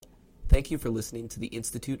Thank you for listening to the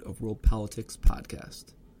Institute of World Politics podcast.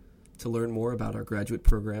 To learn more about our graduate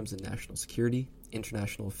programs in national security,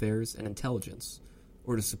 international affairs, and intelligence,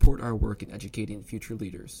 or to support our work in educating future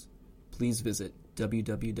leaders, please visit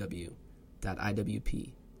www.iwp.edu.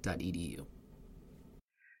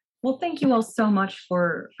 Well, thank you all so much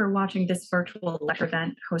for watching this virtual lecture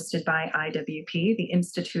event hosted by IWP, the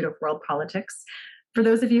Institute of World Politics. For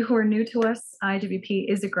those of you who are new to us, IWP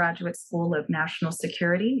is a graduate school of national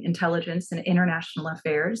security, intelligence, and international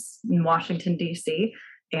affairs in Washington, D.C.,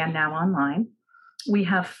 and now online. We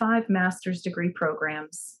have 5 master's degree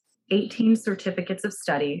programs, 18 certificates of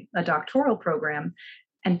study, a doctoral program,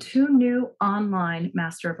 and 2 new online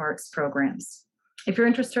Master of Arts programs. If you're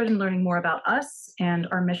interested in learning more about us and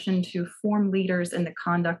our mission to form leaders in the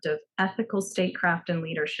conduct of ethical statecraft and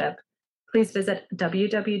leadership, please visit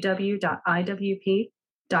www.iwp.edu.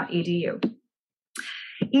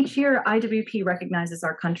 Each year, IWP recognizes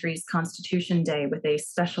our country's Constitution Day with a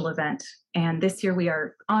special event, and this year we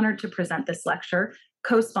are honored to present this lecture,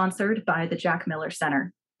 co-sponsored by the Jack Miller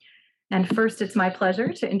Center. And first, it's my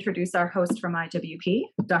pleasure to introduce our host from IWP,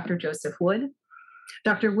 Dr. Joseph Wood.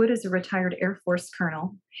 Dr. Wood is a retired Air Force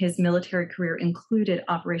colonel. His military career included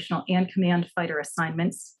operational and command fighter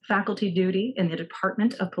assignments, faculty duty in the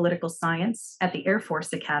Department of Political Science at the Air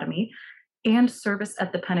Force Academy, and service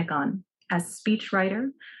at the Pentagon as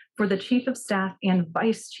speechwriter for the Chief of Staff and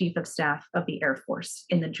Vice Chief of Staff of the Air Force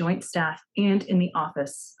in the Joint Staff and in the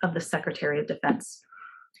Office of the Secretary of Defense.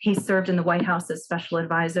 He served in the White House as Special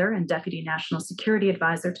Advisor and Deputy National Security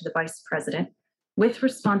Advisor to the Vice President, with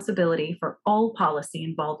responsibility for all policy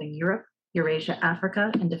involving Europe, Eurasia,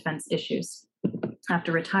 Africa, and defense issues.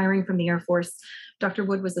 After retiring from the Air Force, Dr.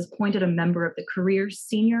 Wood was appointed a member of the Career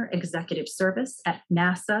Senior Executive Service at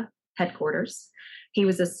NASA headquarters. He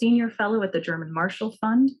was a senior fellow at the German Marshall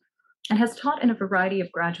Fund and has taught in a variety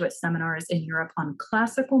of graduate seminars in Europe on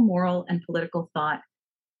classical moral and political thought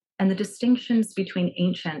and the distinctions between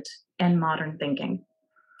ancient and modern thinking.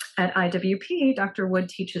 At IWP, Dr. Wood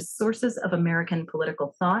teaches sources of American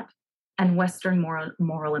political thought and Western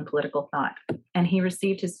moral and political thought, and he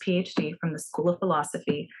received his PhD from the School of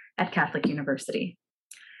Philosophy at Catholic University.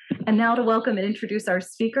 And now to welcome and introduce our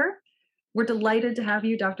speaker, we're delighted to have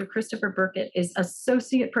you. Dr. Christopher Burkett is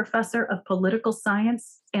Associate Professor of Political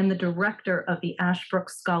Science and the Director of the Ashbrook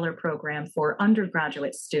Scholar Program for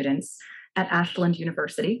undergraduate students at Ashland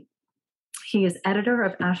University. He is editor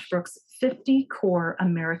of Ashbrook's 50 Core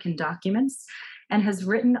American Documents and has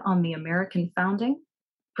written on the American founding,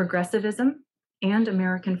 progressivism, and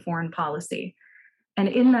American foreign policy. And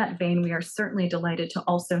in that vein, we are certainly delighted to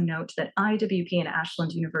also note that IWP and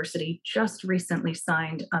Ashland University just recently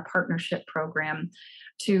signed a partnership program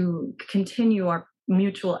to continue our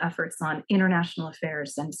mutual efforts on international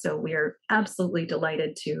affairs. And so we are absolutely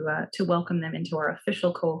delighted to welcome them into our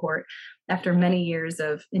official cohort after many years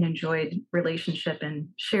of an enjoyed relationship and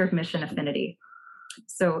shared mission affinity.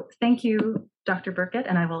 So thank you, Dr. Burkett,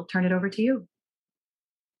 and I will turn it over to you.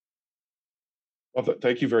 Well,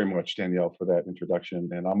 thank you very much, Danielle, for that introduction.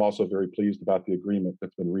 And I'm also very pleased about the agreement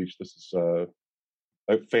that's been reached. This is a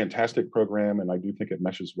fantastic program, and I do think it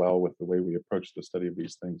meshes well with the way we approach the study of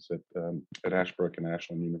these things at Ashbrook and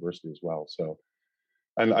Ashland University as well. So,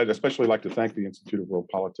 and I'd especially like to thank the Institute of World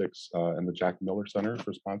Politics and the Jack Miller Center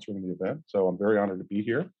for sponsoring the event. So I'm very honored to be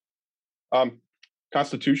here.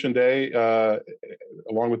 Constitution Day,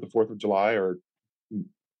 along with the 4th of July, are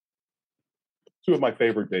 2 of my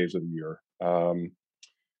favorite days of the year.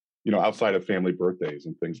 Outside of family birthdays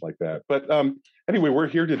and things like that. But anyway, we're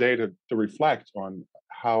here today to reflect on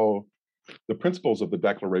how the principles of the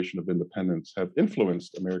Declaration of Independence have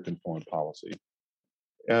influenced American foreign policy.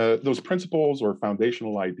 Those principles or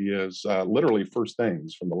foundational ideas, literally first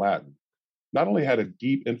things from the Latin, not only had a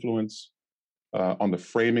deep influence on the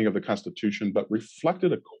framing of the Constitution, but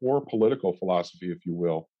reflected a core political philosophy, if you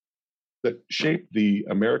will, that shaped the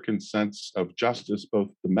American sense of justice both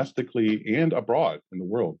domestically and abroad in the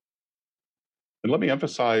world. And let me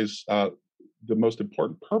emphasize the most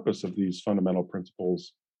important purpose of these fundamental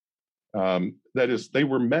principles. That is, they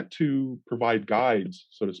were meant to provide guides,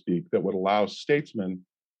 so to speak, that would allow statesmen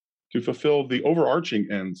to fulfill the overarching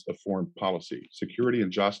ends of foreign policy: security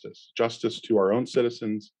and justice, justice to our own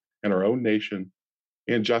citizens and our own nation,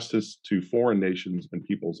 and justice to foreign nations and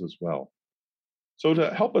peoples as well. So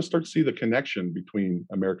to help us start to see the connection between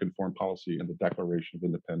American foreign policy and the Declaration of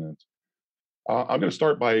Independence, I'm going to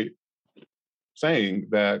start by saying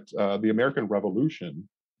that the American Revolution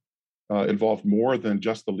involved more than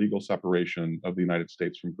just the legal separation of the United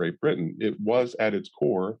States from Great Britain. It was at its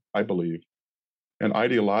core, I believe, an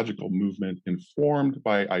ideological movement informed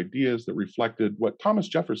by ideas that reflected what Thomas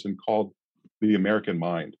Jefferson called the American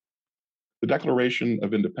mind. The Declaration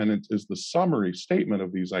of Independence is the summary statement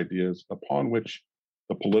of these ideas upon which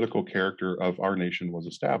the political character of our nation was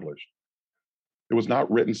established. It was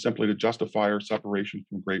not written simply to justify our separation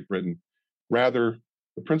from Great Britain. Rather,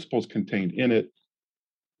 the principles contained in it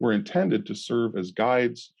were intended to serve as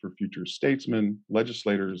guides for future statesmen,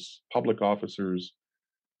 legislators, public officers,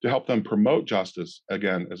 to help them promote justice,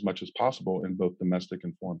 again, as much as possible in both domestic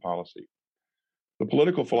and foreign policy. The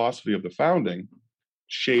political philosophy of the founding,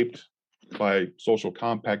 shaped by social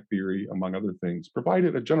compact theory, among other things,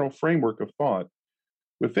 provided a general framework of thought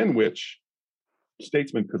within which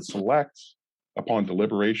statesmen could select, upon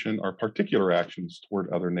deliberation, our particular actions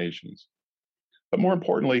toward other nations. But more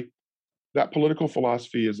importantly, that political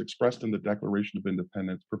philosophy, as expressed in the Declaration of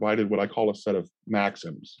Independence, provided what I call a set of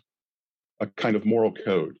maxims, a kind of moral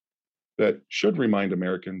code that should remind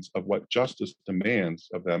Americans of what justice demands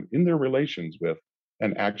of them in their relations with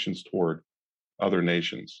and actions toward other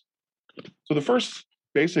nations. So the first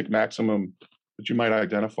basic maximum that you might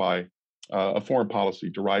identify a foreign policy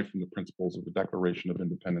derived from the principles of the Declaration of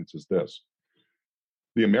Independence is this: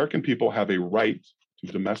 the American people have a right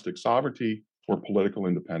to domestic sovereignty or political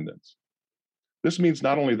independence. This means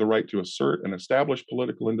not only the right to assert and establish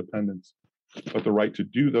political independence, but the right to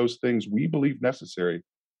do those things we believe necessary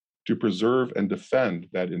to preserve and defend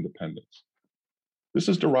that independence. This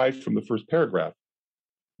is derived from the first paragraph,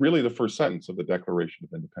 really the first sentence of the Declaration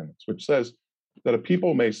of Independence, which says that a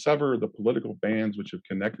people may sever the political bands which have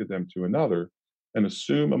connected them to another and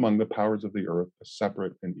assume among the powers of the earth a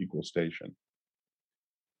separate and equal station.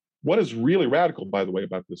 What is really radical, by the way,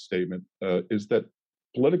 about this statement is that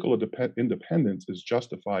political independence is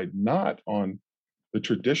justified not on the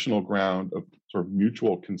traditional ground of sort of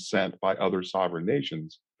mutual consent by other sovereign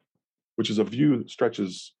nations, which is a view that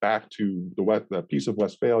stretches back to the Peace of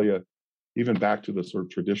Westphalia, even back to the sort of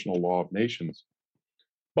traditional law of nations,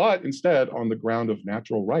 but instead on the ground of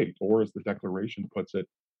natural right, or as the Declaration puts it,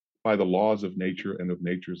 by the laws of nature and of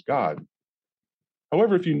nature's God.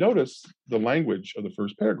 However, if you notice the language of the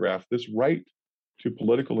first paragraph, this right to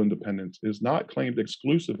political independence is not claimed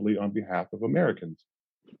exclusively on behalf of Americans.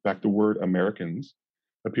 In fact, the word Americans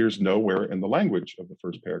appears nowhere in the language of the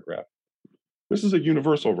first paragraph. This is a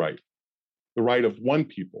universal right, the right of one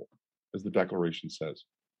people, as the Declaration says.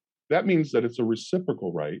 That means that it's a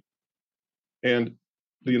reciprocal right, and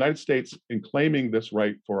the United States, in claiming this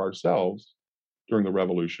right for ourselves during the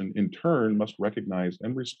Revolution, in turn must recognize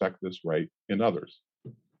and respect this right in others.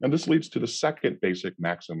 And this leads to the second basic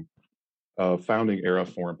maxim of founding era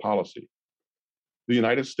foreign policy. The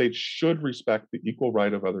United States should respect the equal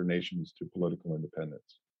right of other nations to political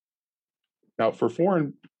independence. Now, for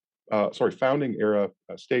founding era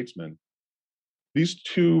statesmen, these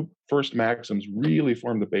two first maxims really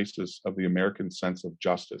form the basis of the American sense of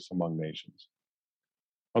justice among nations.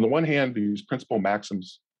 On the one hand, these principal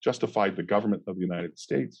maxims justified the government of the United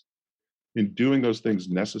States in doing those things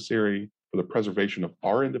necessary for the preservation of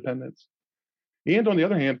our independence, and on the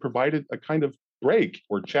other hand, provided a kind of brake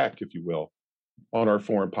or check, if you will, on our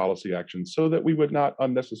foreign policy actions so that we would not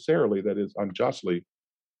unnecessarily, that is, unjustly,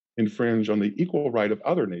 infringe on the equal right of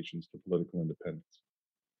other nations to political independence.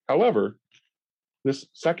 However, this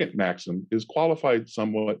second maxim is qualified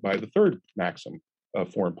somewhat by the third maxim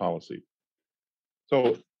of foreign policy.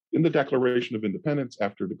 So, in the Declaration of Independence,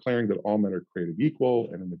 after declaring that all men are created equal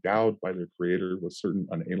and endowed by their creator with certain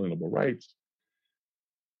unalienable rights,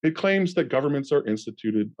 it claims that governments are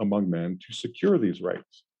instituted among men to secure these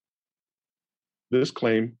rights. This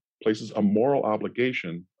claim places a moral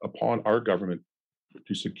obligation upon our government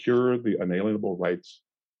to secure the unalienable rights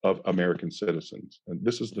of American citizens. And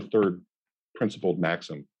this is the third principled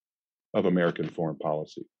maxim of American foreign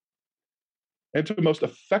policy. And to most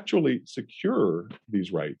effectually secure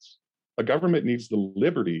these rights, a government needs the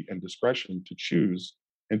liberty and discretion to choose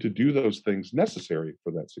and to do those things necessary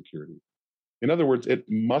for that security. In other words, it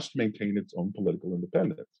must maintain its own political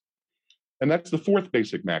independence. And that's the fourth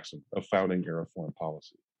basic maxim of founding era foreign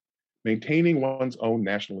policy. Maintaining one's own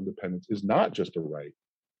national independence is not just a right,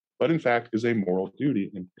 but in fact is a moral duty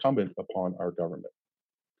incumbent upon our government.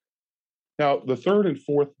 Now, the third and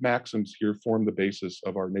fourth maxims here form the basis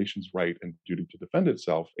of our nation's right and duty to defend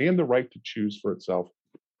itself and the right to choose for itself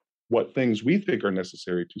what things we think are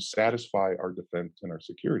necessary to satisfy our defense and our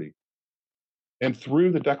security. And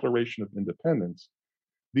through the Declaration of Independence,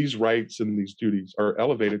 these rights and these duties are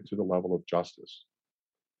elevated to the level of justice.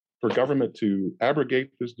 For government to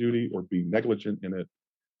abrogate this duty or be negligent in it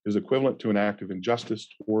is equivalent to an act of injustice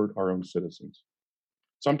toward our own citizens.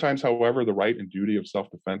 Sometimes, however, the right and duty of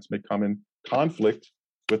self-defense may come in conflict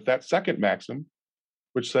with that second maxim,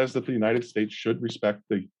 which says that the United States should respect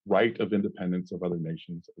the right of independence of other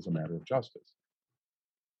nations as a matter of justice.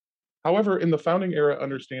 However, in the founding era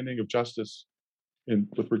understanding of justice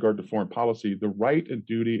with regard to foreign policy, the right and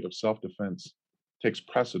duty of self-defense takes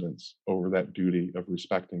precedence over that duty of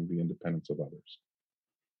respecting the independence of others.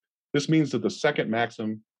 This means that the second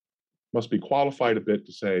maxim must be qualified a bit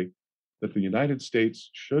to say that the United States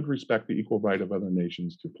should respect the equal right of other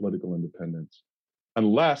nations to political independence,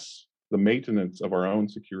 unless the maintenance of our own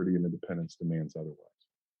security and independence demands otherwise.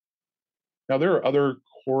 Now, there are other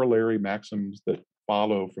corollary maxims that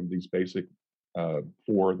follow from these basic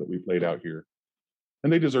four that we've laid out here,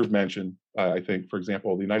 and they deserve mention. I think, for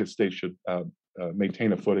example, the United States should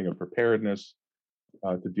maintain a footing of preparedness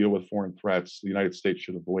to deal with foreign threats. The United States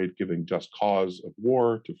should avoid giving just cause of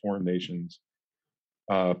war to foreign nations.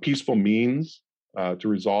 Peaceful means to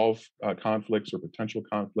resolve conflicts or potential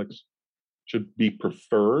conflicts should be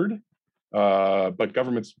preferred, but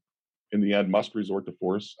governments in the end must resort to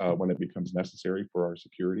force when it becomes necessary for our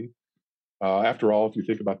security. After all, if you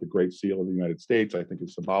think about the Great Seal of the United States, I think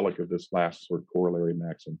it's symbolic of this last sort of corollary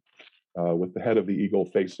maxim, with the head of the eagle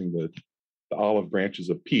facing the olive branches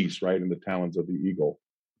of peace, right, in the talons of the eagle,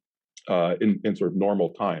 in sort of normal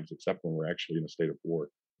times, except when we're actually in a state of war.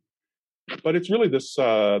 But it's really this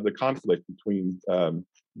the conflict between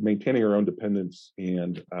maintaining our own independence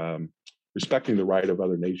and respecting the right of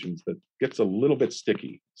other nations that gets a little bit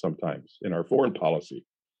sticky sometimes in our foreign policy.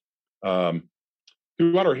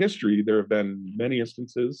 Throughout our history, there have been many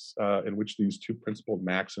instances in which these two principled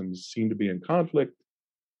maxims seem to be in conflict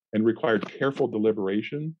and required careful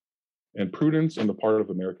deliberation and prudence on the part of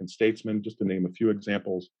American statesmen. Just to name a few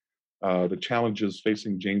examples, the challenges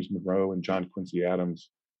facing James Monroe and John Quincy Adams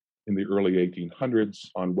in the early 1800s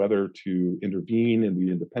on whether to intervene in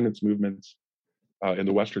the independence movements in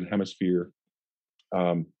the Western Hemisphere,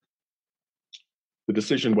 the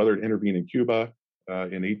decision whether to intervene in Cuba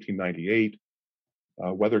in 1898,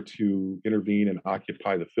 whether to intervene and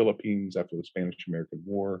occupy the Philippines after the Spanish-American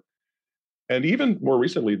War, and even more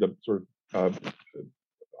recently, the sort of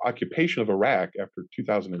occupation of Iraq after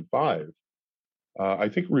 2005, I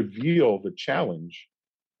think reveal the challenge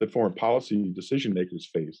that foreign policy decision makers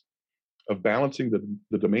face of balancing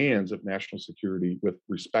the demands of national security with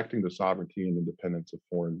respecting the sovereignty and independence of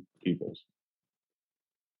foreign peoples.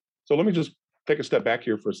 So let me just take a step back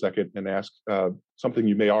here for a second and ask something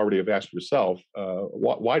you may already have asked yourself.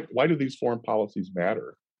 Why do these foreign policies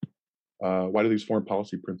matter? Why do these foreign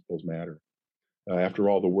policy principles matter? After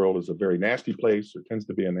all, the world is a very nasty place, or tends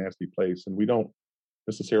to be a nasty place, and we don't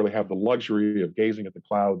necessarily have the luxury of gazing at the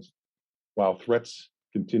clouds while threats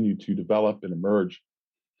continue to develop and emerge.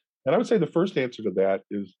 And I would say the first answer to that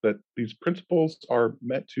is that these principles are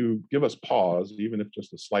meant to give us pause, even if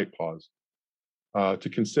just a slight pause, to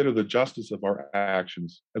consider the justice of our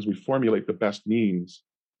actions as we formulate the best means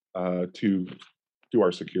to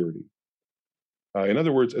our security. In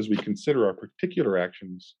other words, as we consider our particular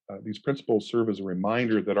actions, these principles serve as a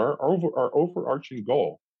reminder that our overarching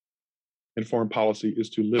goal in foreign policy is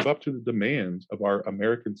to live up to the demands of our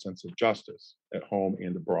American sense of justice at home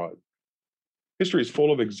and abroad. History is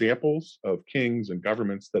full of examples of kings and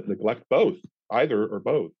governments that neglect both, either or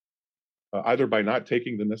both, either by not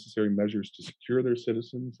taking the necessary measures to secure their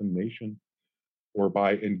citizens and nation, or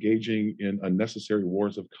by engaging in unnecessary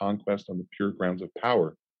wars of conquest on the pure grounds of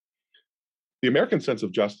power. The American sense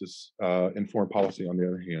of justice in foreign policy, on the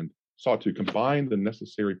other hand, sought to combine the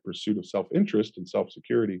necessary pursuit of self-interest and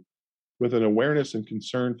self-security with an awareness and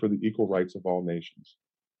concern for the equal rights of all nations.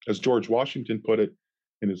 As George Washington put it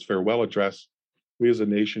in his farewell address, we as a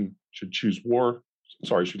nation should choose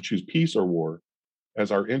peace or war,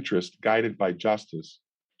 as our interest, guided by justice,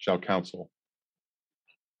 shall counsel.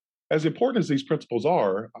 As important as these principles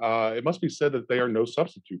are, it must be said that they are no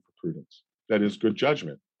substitute for prudence, that is, good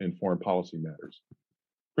judgment in foreign policy matters.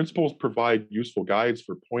 Principles provide useful guides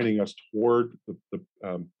for pointing us toward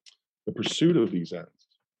the pursuit of these ends,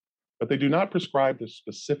 but they do not prescribe the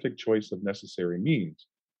specific choice of necessary means,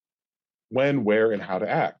 when, where, and how to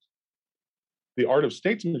act. The art of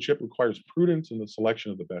statesmanship requires prudence in the selection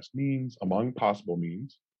of the best means among possible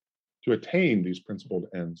means to attain these principled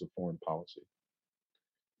ends of foreign policy.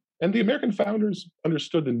 And the American founders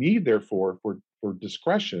understood the need, therefore, for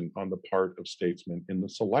discretion on the part of statesmen in the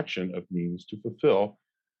selection of means to fulfill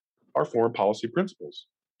our foreign policy principles.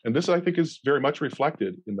 And this, I think, is very much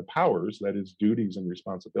reflected in the powers, that is, duties and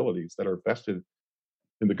responsibilities that are vested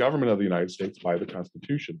in the government of the United States by the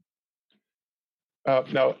Constitution.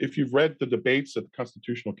 Now, if you've read the debates at the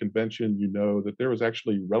Constitutional Convention, you know that there was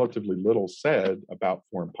actually relatively little said about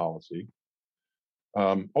foreign policy.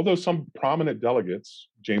 Although some prominent delegates,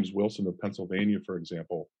 James Wilson of Pennsylvania, for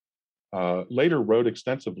example, later wrote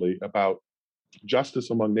extensively about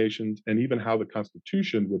justice among nations and even how the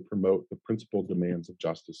Constitution would promote the principal demands of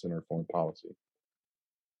justice in our foreign policy.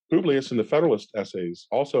 Publius in the Federalist Essays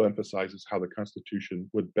also emphasizes how the Constitution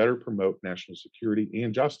would better promote national security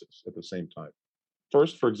and justice at the same time.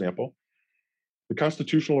 First, for example, the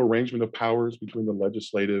constitutional arrangement of powers between the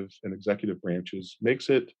legislative and executive branches makes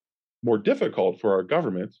it more difficult for our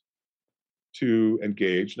government to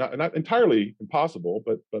engage, not entirely impossible,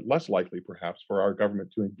 but less likely perhaps for our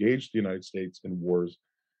government to engage the United States in wars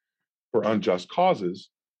for unjust causes,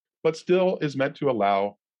 but still is meant to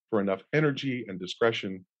allow for enough energy and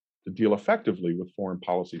discretion to deal effectively with foreign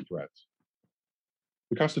policy threats.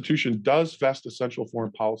 The Constitution does vest essential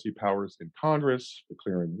foreign policy powers in Congress,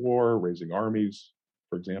 declaring war, raising armies,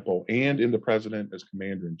 for example, and in the president as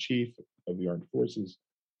commander in chief of the armed forces.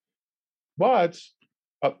 But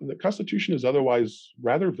the Constitution is otherwise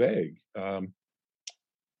rather vague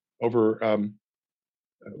with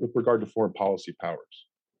regard to foreign policy powers.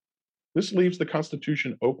 This leaves the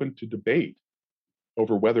Constitution open to debate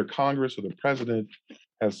over whether Congress or the president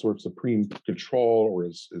has sort of supreme control or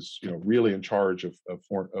is really in charge of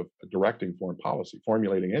directing foreign policy,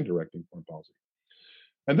 formulating and directing foreign policy.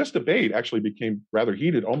 And this debate actually became rather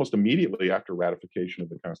heated almost immediately after ratification of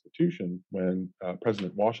the Constitution when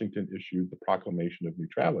President Washington issued the Proclamation of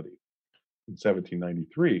Neutrality in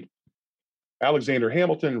 1793. Alexander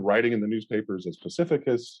Hamilton, writing in the newspapers as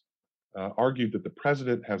Pacificus, argued that the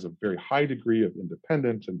president has a very high degree of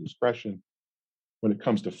independence and discretion when it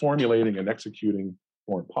comes to formulating and executing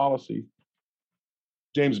foreign policy.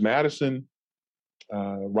 James Madison,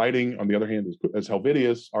 writing on the other hand as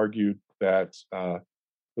Helvidius, argued that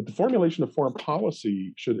the formulation of foreign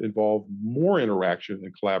policy should involve more interaction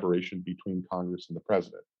and collaboration between Congress and the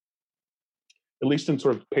president, at least in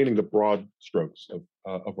sort of painting the broad strokes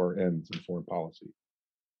of our ends in foreign policy.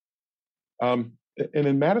 And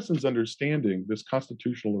in Madison's understanding, this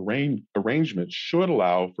constitutional arrangement should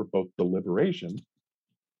allow for both deliberation,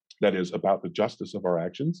 that is, about the justice of our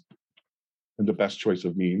actions and the best choice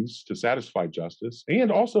of means to satisfy justice, and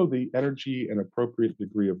also the energy and appropriate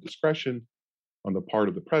degree of discretion on the part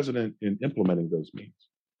of the president in implementing those means.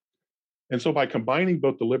 And so by combining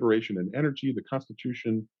both deliberation and energy, the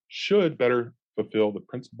Constitution should better fulfill the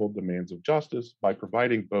principal demands of justice by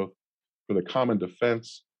providing both for the common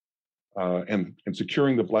defense and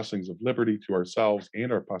securing the blessings of liberty to ourselves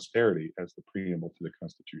and our posterity, as the preamble to the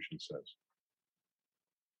Constitution says.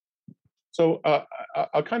 So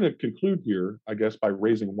I'll kind of conclude here, I guess, by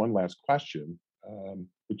raising one last question,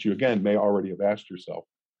 which you again may already have asked yourself.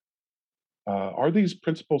 Are these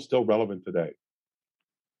principles still relevant today?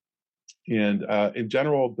 And in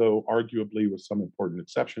general, though arguably with some important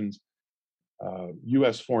exceptions,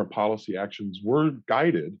 US foreign policy actions were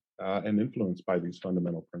guided and influenced by these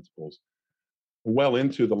fundamental principles well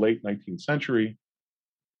into the late 19th century.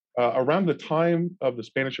 Around the time of the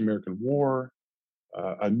Spanish-American War,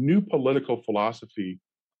 a new political philosophy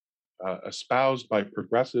espoused by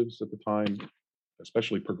progressives at the time,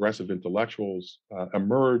 especially progressive intellectuals,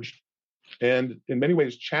 emerged and in many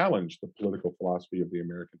ways challenged the political philosophy of the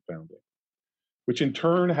American founding, which in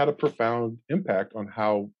turn had a profound impact on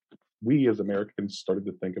how we as Americans started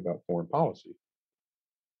to think about foreign policy.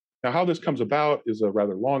 Now, how this comes about is a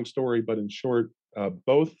rather long story, but in short,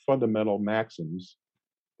 both fundamental maxims,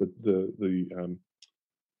 the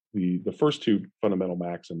first two fundamental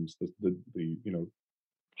maxims, the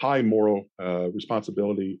high moral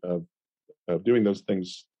responsibility of doing those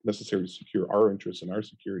things necessary to secure our interests and our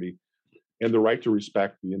security, and the right to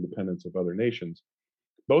respect the independence of other nations.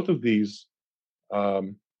 Both of these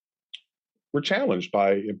were challenged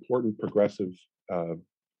by important progressive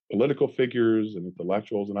political figures and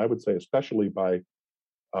intellectuals, and I would say especially by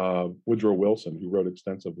Woodrow Wilson, who wrote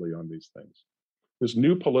extensively on these things. This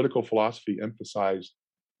new political philosophy emphasized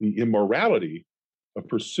the immorality of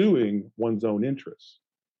pursuing one's own interests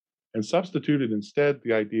and substituted instead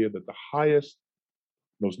the idea that the highest,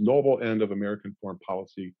 most noble end of American foreign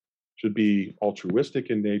policy should be altruistic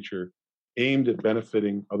in nature, aimed at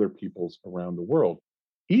benefiting other peoples around the world,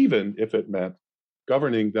 even if it meant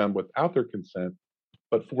governing them without their consent,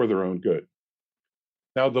 but for their own good.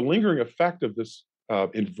 Now, the lingering effect of this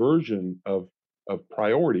inversion of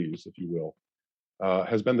priorities, if you will,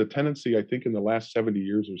 has been the tendency, I think, in the last 70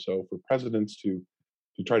 years or so for presidents to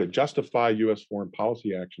try to justify US foreign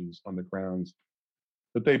policy actions on the grounds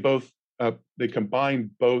that they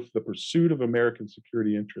combine both the pursuit of American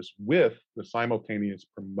security interests with the simultaneous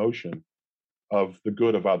promotion of the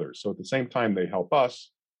good of others. So at the same time they help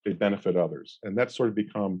us, they benefit others. And that's sort of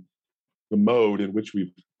become the mode in which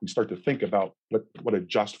we start to think about what a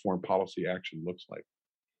just foreign policy action looks like.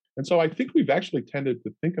 And so I think we've actually tended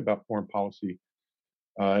to think about foreign policy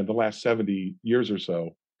in the last 70 years or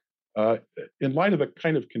so in light of a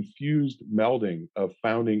kind of confused melding of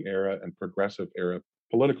founding era and progressive era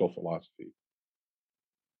political philosophy.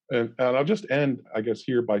 And I'll just end, I guess,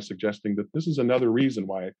 here by suggesting that this is another reason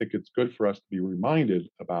why I think it's good for us to be reminded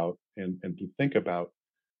about and to think about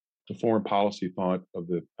the foreign policy thought of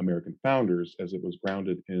the American founders as it was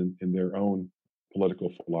grounded in their own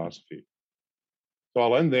political philosophy. So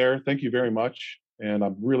I'll end there. Thank you very much. And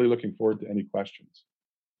I'm really looking forward to any questions.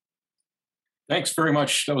 Thanks very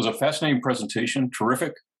much. That was a fascinating presentation,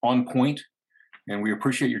 terrific, on point, and we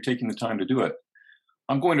appreciate your taking the time to do it.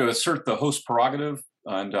 I'm going to assert the host prerogative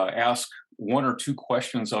and ask one or two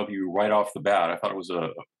questions of you right off the bat. I thought it was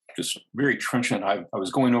just very trenchant. I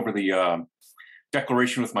was going over the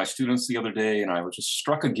Declaration with my students the other day, and I was just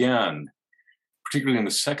struck again, particularly in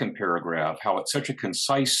the second paragraph, how it's such a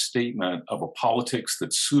concise statement of a politics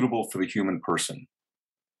that's suitable for the human person.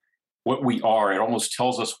 What we are, it almost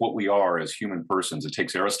tells us what we are as human persons. It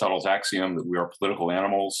takes Aristotle's axiom that we are political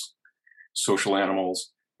animals, social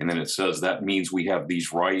animals, and then it says that means we have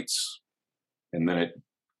these rights, and then it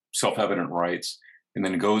self-evident rights, and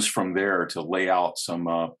then it goes from there to lay out some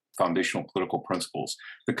foundational political principles.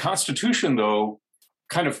 The Constitution, though,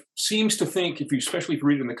 kind of seems to think, especially if you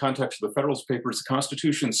read it in the context of the Federalist Papers, the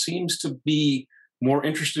Constitution seems to be more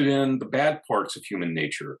interested in the bad parts of human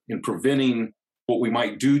nature, in preventing what we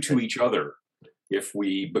might do to each other if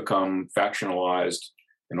we become factionalized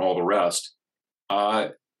and all the rest.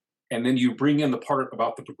 And then you bring in the part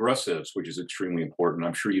about the progressives, which is extremely important.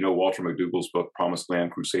 I'm sure you know Walter McDougall's book, Promised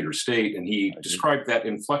Land, Crusader State, and he described that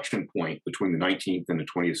inflection point between the 19th and the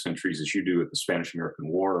 20th centuries, as you do at the Spanish-American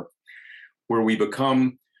War, where we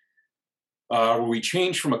become, where we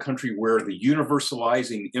change from a country where the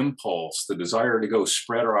universalizing impulse, the desire to go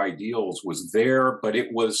spread our ideals was there, but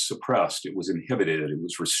it was suppressed, it was inhibited, it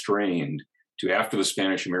was restrained, to after the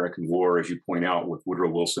Spanish-American War, as you point out with Woodrow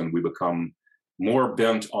Wilson, we become more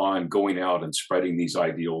bent on going out and spreading these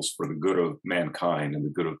ideals for the good of mankind and the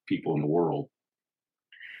good of people in the world.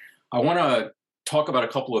 I want to talk about a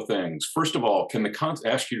couple of things. First of all,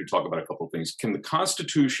 ask you to talk about a couple of things. Can the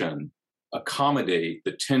Constitution accommodate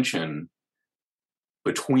the tension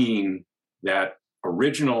between that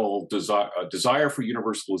original desire for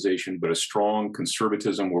universalization, but a strong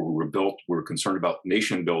conservatism where we're concerned about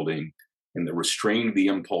nation building and that restrained the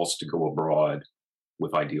impulse to go abroad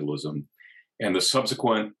with idealism, and the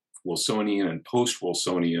subsequent Wilsonian and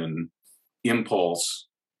post-Wilsonian impulse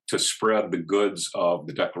to spread the goods of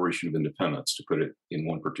the Declaration of Independence, to put it in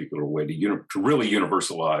one particular way, to really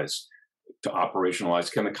universalize, to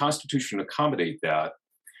operationalize? Can the Constitution accommodate that?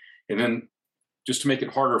 And then, just to make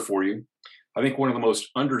it harder for you, I think one of the most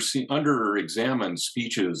under-examined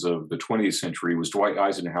speeches of the 20th century was Dwight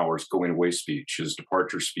Eisenhower's going away speech, his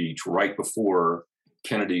departure speech right before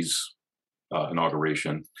Kennedy's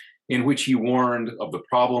inauguration, in which he warned of the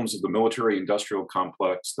problems of the military-industrial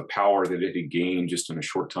complex, the power that it had gained just in a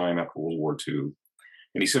short time after World War II.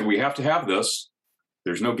 And he said, we have to have this.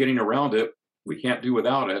 There's no getting around it. We can't do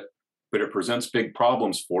without it, but it presents big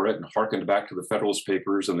problems for it, and harkened back to the Federalist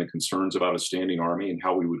Papers and the concerns about a standing army and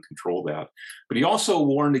how we would control that. But he also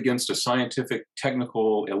warned against a scientific,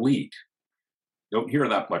 technical elite. You don't hear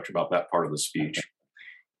that much about that part of the speech.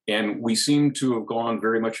 And we seem to have gone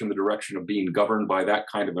very much in the direction of being governed by that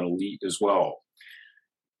kind of an elite as well.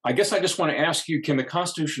 I guess I just want to ask you, can the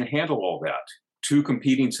Constitution handle all that? Two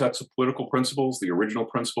competing sets of political principles, the original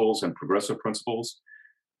principles and progressive principles,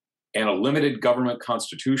 and a limited government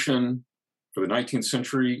constitution for the 19th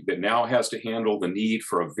century that now has to handle the need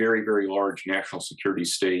for a very, very large national security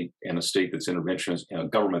state and a state that's interventionist and a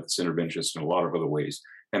government that's interventionist in a lot of other ways.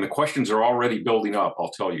 And the questions are already building up,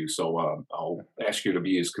 I'll tell you. So I'll ask you to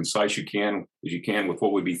be as concise as you can with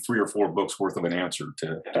what would be 3 or 4 books worth of an answer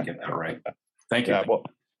to get that right. Thank you. Yeah,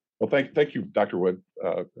 well, thank you, Dr. Wood,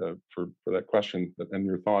 for that question and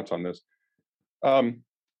your thoughts on this.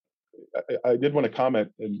 I did want to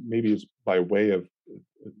comment, and maybe it's by way of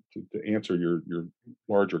to answer your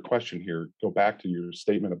larger question here, go back to your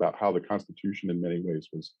statement about how the Constitution in many ways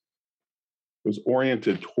was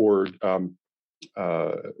oriented toward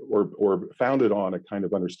or founded on a kind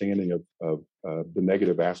of understanding of the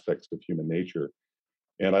negative aspects of human nature.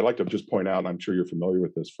 And I'd like to just point out, and I'm sure you're familiar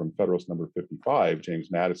with this from Federalist Number 55, James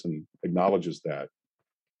Madison acknowledges that.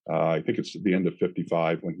 I think it's at the end of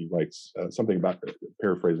 55 when he writes something about,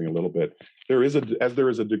 paraphrasing a little bit, there is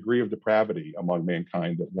a degree of depravity among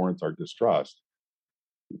mankind that warrants our distrust.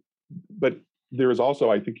 But there is also,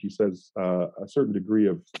 I think he says, a certain degree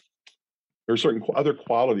of there are certain other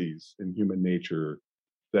qualities in human nature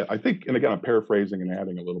that I think, and again, I'm paraphrasing and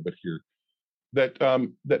adding a little bit here,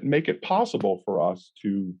 that make it possible for us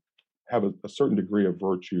to have a certain degree of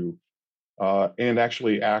virtue and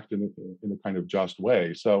actually act in a kind of just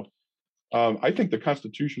way. So I think the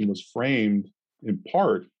Constitution was framed in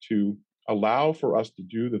part to allow for us to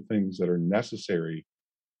do the things that are necessary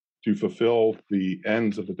to fulfill the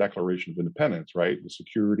ends of the Declaration of Independence, right? The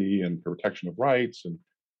security and protection of rights and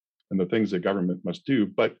the things that government must do,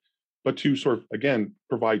 but to sort of, again,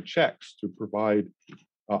 provide checks, to provide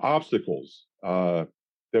obstacles that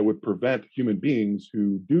would prevent human beings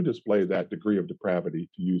who do display that degree of depravity,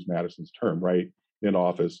 to use Madison's term, right, in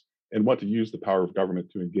office, and want to use the power of government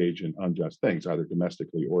to engage in unjust things, either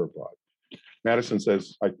domestically or abroad. Madison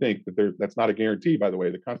says, I think, that that's not a guarantee, by the way.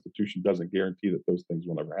 The Constitution doesn't guarantee that those things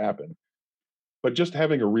will never happen. But just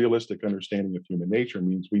having a realistic understanding of human nature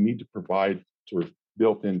means we need to provide sort of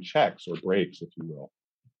built-in checks or breaks, if you will,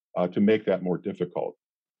 to make that more difficult.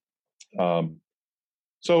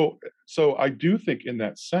 So I do think in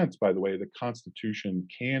that sense, by the way, the Constitution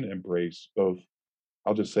can embrace both,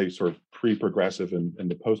 I'll just say, sort of pre-progressive and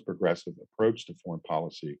the post-progressive approach to foreign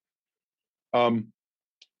policy.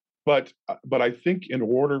 But I think in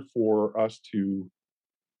order for us to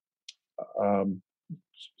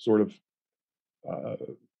sort of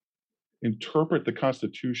interpret the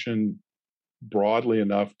Constitution broadly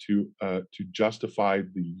enough to justify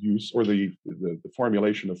the use or the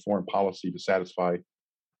formulation of foreign policy to satisfy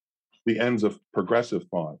the ends of progressive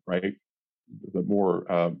thought, right? The more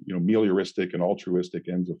melioristic and altruistic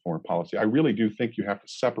ends of foreign policy. I really do think you have to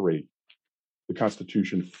separate the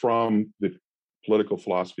Constitution from the political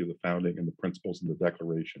philosophy of the founding and the principles in the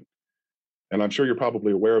Declaration. And I'm sure you're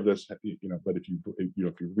probably aware of this, but if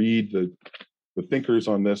you read the thinkers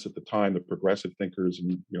on this at the time, the progressive thinkers,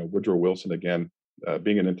 and Woodrow Wilson, again,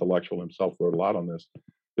 being an intellectual himself, wrote a lot on this.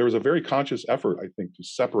 There was a very conscious effort, I think, to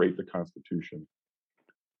separate the Constitution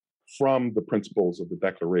from the principles of the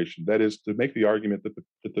Declaration. That is, to make the argument that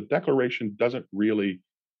the Declaration doesn't really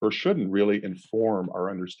or shouldn't really inform our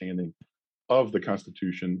understanding of the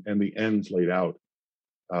Constitution and the ends laid out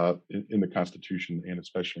in the Constitution and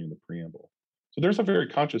especially in the preamble. So there's a very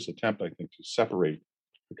conscious attempt, I think, to separate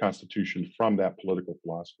the Constitution from that political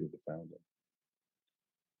philosophy of the founding.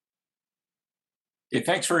 Okay,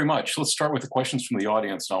 thanks very much. Let's start with the questions from the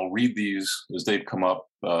audience, and I'll read these as they've come up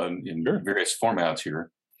in various formats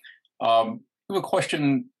here. I have a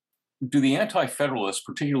question. Do the anti-federalists,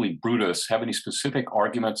 particularly Brutus, have any specific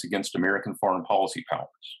arguments against American foreign policy powers?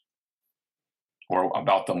 Or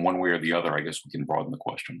about them one way or the other? I guess we can broaden the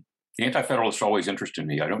question. The anti-federalists are always interested in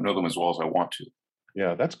me. I don't know them as well as I want to.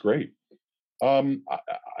 Yeah, that's great. I'm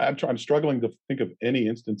struggling to think of any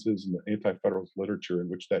instances in the anti-federalist literature in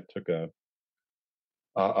which that took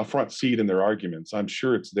a front seat in their arguments. I'm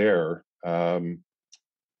sure it's there, but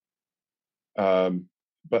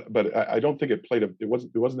I don't think it played it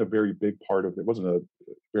wasn't a very big part of it. Wasn't a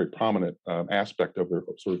very prominent aspect of their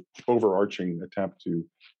sort of overarching attempt to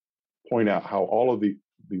point out how all of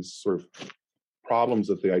these sort of problems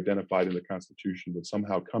that they identified in the Constitution would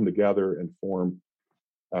somehow come together and form,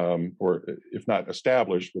 or if not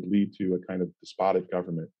established, would lead to a kind of despotic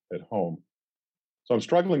government at home. So I'm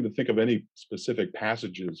struggling to think of any specific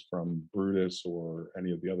passages from Brutus or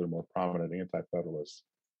any of the other more prominent anti-federalists.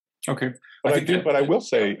 Okay, but I will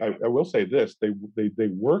say this: they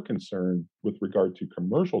were concerned with regard to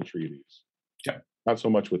commercial treaties, not so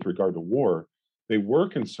much with regard to war. They were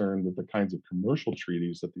concerned that the kinds of commercial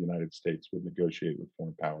treaties that the United States would negotiate with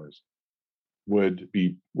foreign powers would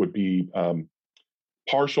be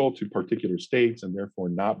partial to particular states and therefore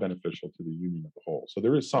not beneficial to the Union as a whole. So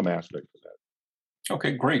there is some aspect to that.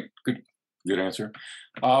 Okay, great, good answer.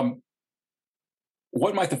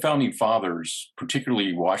 What might the founding fathers,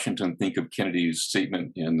 particularly Washington, think of Kennedy's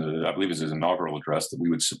statement in I believe it was his inaugural address, that we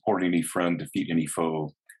would support any friend, defeat any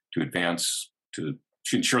foe, to advance to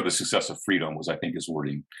ensure the success of freedom, was, I think, his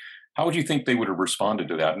wording. How would you think they would have responded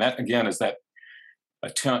to that? And that, again, is that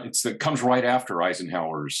attempt, it comes right after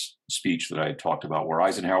Eisenhower's speech that I had talked about, where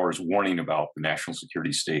Eisenhower is warning about the national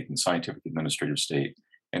security state and scientific administrative state.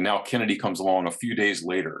 And now Kennedy comes along a few days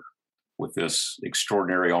later with this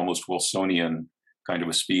extraordinary, almost Wilsonian kind of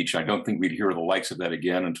a speech. I don't think we'd hear the likes of that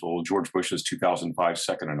again until George Bush's 2005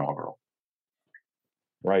 second inaugural.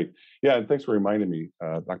 Right. Yeah, and thanks for reminding me,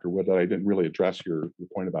 Dr. Wood, that I didn't really address your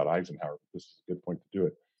point about Eisenhower. This is a good point to do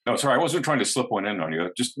it. No, sorry, I wasn't trying to slip one in on you.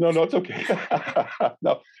 No, it's okay.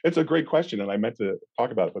 No, it's a great question, and I meant to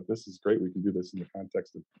talk about it, but this is great. We can do this in the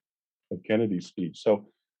context of Kennedy's speech. So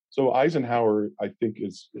Eisenhower, I think,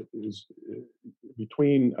 is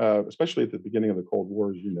between, especially at the beginning of the Cold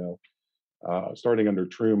War, as you know, starting under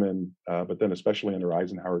Truman, but then especially under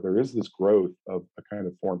Eisenhower, there is this growth of a kind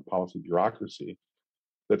of foreign policy bureaucracy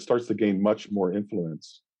that starts to gain much more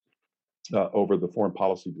influence over the foreign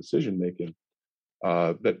policy decision making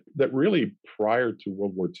that really prior to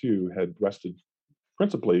World War II had rested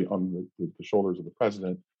principally on the shoulders of the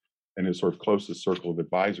president and his sort of closest circle of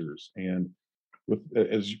advisors. And with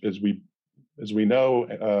as we know,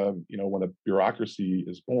 when a bureaucracy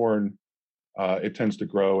is born, it tends to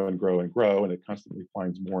grow and grow and grow, and it constantly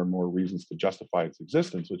finds more and more reasons to justify its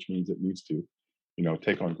existence, which means it needs to,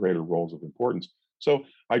 take on greater roles of importance. So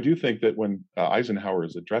I do think that when Eisenhower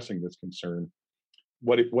is addressing this concern,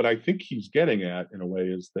 what I think he's getting at in a way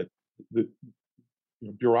is that the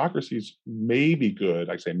bureaucracies may be good.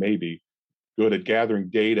 I say maybe good at gathering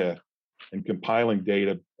data and compiling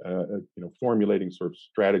data, formulating sort of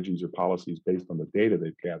strategies or policies based on the data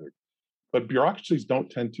they've gathered. But bureaucracies don't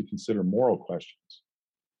tend to consider moral questions.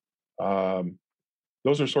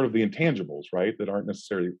 Those are sort of the intangibles, right? That aren't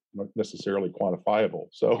necessarily quantifiable.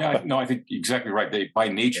 So yeah, no, I think exactly right. They, by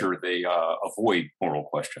nature, they avoid moral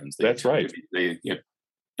questions. That's right.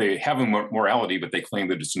 They have a morality, but they claim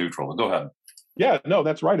that it's neutral. Go ahead. Yeah, no,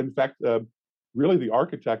 that's right. In fact, really, the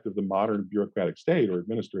architect of the modern bureaucratic state or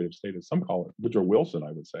administrative state, as some call it, Woodrow Wilson,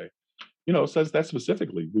 I would say, says that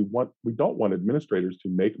specifically. We don't want administrators to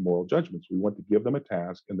make moral judgments. We want to give them a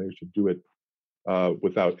task, and they should do it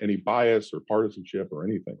without any bias or partisanship or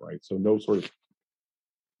anything, right? So no sort of,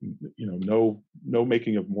 no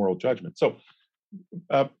making of moral judgment. So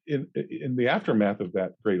in the aftermath of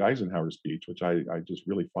that great Eisenhower speech, which I just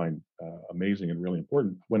really find amazing and really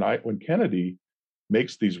important, when Kennedy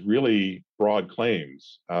makes these really broad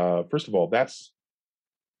claims, first of all, that's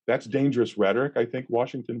dangerous rhetoric, I think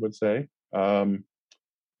Washington would say.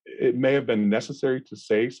 It may have been necessary to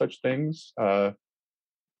say such things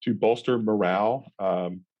to bolster morale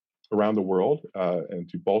around the world and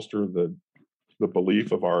to bolster the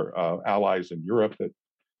belief of our allies in Europe that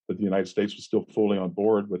the United States was still fully on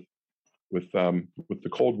board with the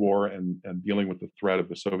Cold War and dealing with the threat of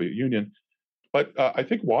the Soviet Union. But I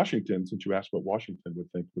think Washington, since you asked what Washington would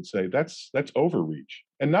think, would say that's overreach,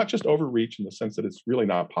 and not just overreach in the sense that it's really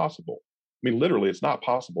not possible. I mean, literally, it's not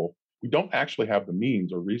possible. We don't actually have the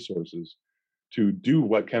means or resources to do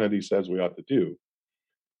what Kennedy says we ought to do.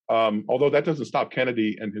 Although that doesn't stop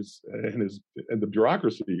Kennedy and the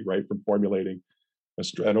bureaucracy, right, from formulating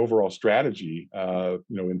an overall strategy,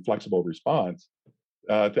 in flexible response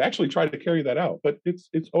to actually try to carry that out. But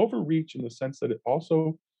it's overreach in the sense that it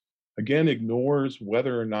also, again, ignores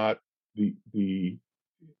whether or not to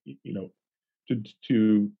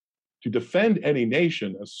defend any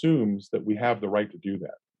nation assumes that we have the right to do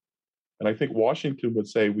that. And I think Washington would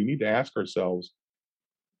say we need to ask ourselves,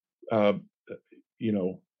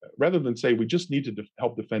 rather than say we just need to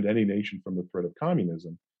help defend any nation from the threat of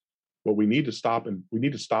communism, what we need to stop and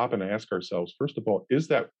ask ourselves, first of all, is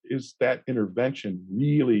that intervention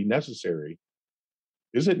really necessary?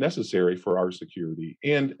 Is it necessary for our security?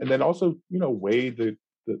 And then also, weigh the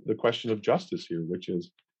question of justice here, which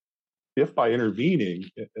is, if by intervening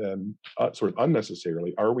sort of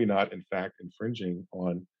unnecessarily, are we not in fact infringing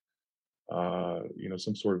on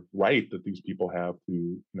some sort of right that these people have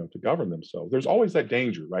to govern themselves? There's always that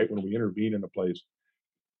danger, right, when we intervene in a place,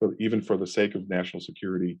 even for the sake of national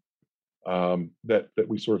security, that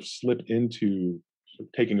we sort of slip into sort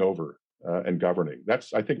of taking over and governing.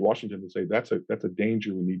 I think Washington would say that's a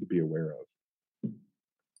danger we need to be aware of.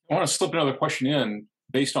 I want to slip another question in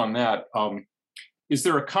based on that. Is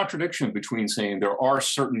there a contradiction between saying there are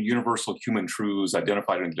certain universal human truths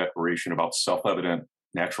identified in the Declaration about self-evident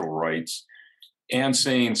natural rights, and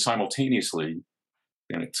saying simultaneously,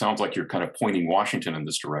 and it sounds like you're kind of pointing Washington in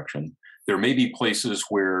this direction, there may be places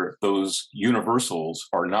where those universals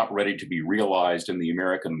are not ready to be realized in the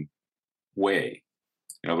American way.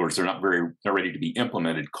 In other words, they're not ready to be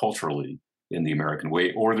implemented culturally in the American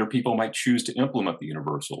way, or their people might choose to implement the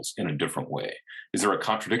universals in a different way. Is there a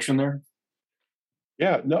contradiction there?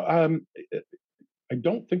 Yeah, no, I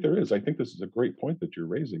don't think there is. I think this is a great point that you're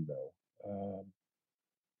raising, though.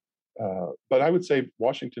 But I would say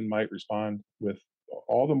Washington might respond with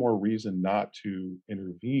all the more reason not to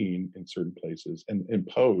intervene in certain places and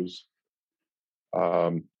impose,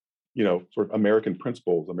 sort of American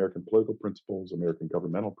principles, American political principles, American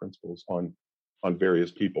governmental principles on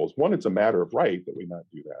various peoples. One, it's a matter of right that we not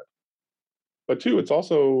do that. But two, it's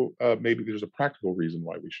also maybe there's a practical reason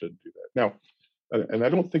why we shouldn't do that. Now, and I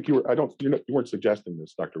don't think you weren't suggesting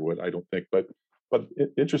this, Dr. Wood, I don't think, but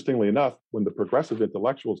interestingly enough, when the progressive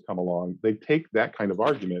intellectuals come along, they take that kind of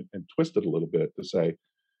argument and twist it a little bit to say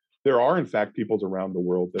there are in fact peoples around the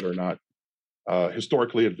world that are not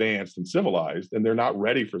historically advanced and civilized, and they're not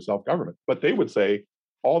ready for self-government. But they would say,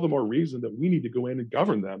 all the more reason that we need to go in and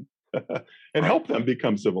govern them and help them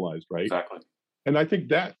become civilized, right? Exactly. And I think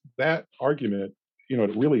that argument,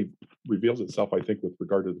 it really reveals itself, I think, with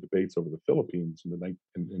regard to the debates over the Philippines in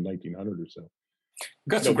 1900 or so.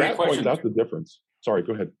 Got some great that questions. points out the difference. Sorry,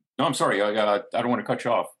 go ahead. No, I'm sorry. I don't want to cut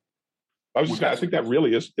you off. I think that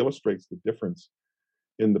really illustrates the difference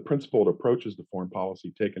in the principled approaches to foreign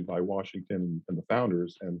policy taken by Washington and the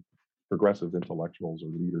founders and progressive intellectuals or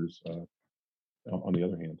leaders on the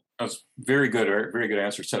other hand. That's very good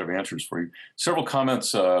set of answers for you. Several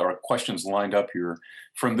comments or questions lined up here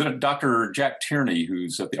from Dr. Jack Tierney,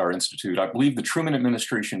 who's at our institute. I believe the Truman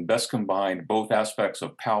administration best combined both aspects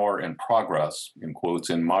of power and progress, in quotes,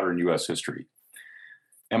 in modern U.S. history.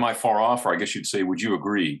 Am I far off? Or I guess you'd say, would you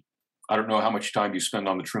agree? I don't know how much time you spend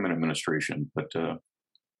on the Truman administration, but...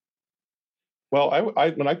 Well,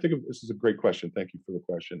 when I think of this is a great question. Thank you for the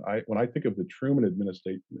question. When I think of the Truman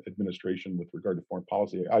administration with regard to foreign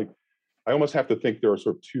policy, I almost have to think there are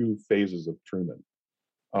sort of two phases of Truman.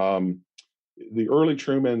 The early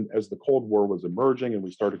Truman, as the Cold War was emerging and we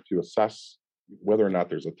started to assess whether or not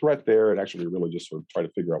there's a threat there, and actually really just sort of try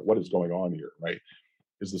to figure out what is going on here, right?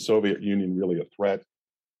 Is the Soviet Union really a threat?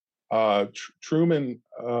 Truman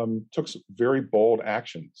took some very bold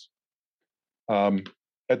actions.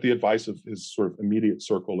 At the advice of his sort of immediate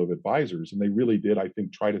circle of advisors. And they really did, I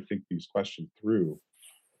think, try to think these questions through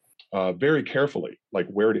very carefully, like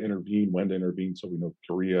where to intervene, when to intervene. So we know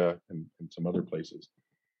Korea and some other places.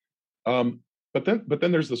 But then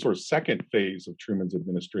there's the sort of second phase of Truman's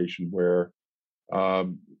administration where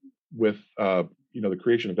with the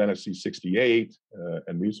creation of NSC 68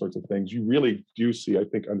 and these sorts of things, you really do see, I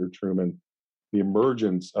think, under Truman, the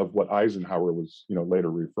emergence of what Eisenhower was, later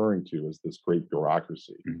referring to as this great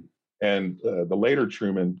bureaucracy. Mm-hmm. And the later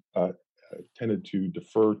Truman tended to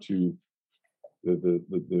defer to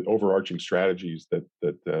the overarching strategies that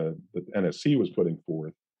the NSC was putting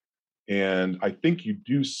forth. And I think you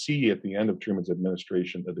do see at the end of Truman's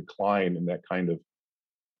administration a decline in that kind of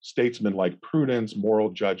statesman-like prudence, moral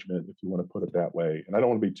judgment, if you want to put it that way. And I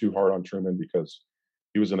don't want to be too hard on Truman because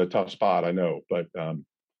he was in a tough spot, I know, but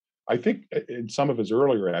I think in some of his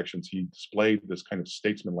earlier actions, he displayed this kind of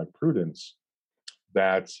statesman-like prudence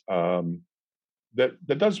that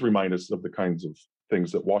that does remind us of the kinds of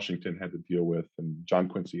things that Washington had to deal with, and John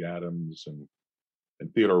Quincy Adams and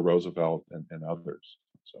Theodore Roosevelt and others.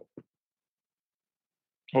 So, I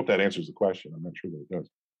hope that answers the question. I'm not sure that it does.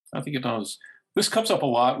 I think it does. This comes up a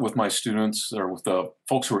lot with my students or with the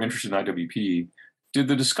folks who are interested in IWP. Did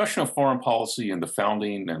the discussion of foreign policy and the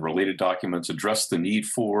founding and related documents address the need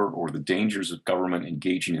for or the dangers of government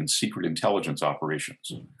engaging in secret intelligence operations?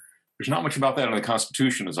 There's not much about that in the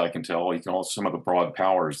Constitution, as I can tell. Some of the broad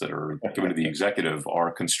powers that are given to the executive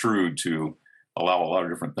are construed to allow a lot of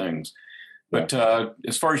different things. But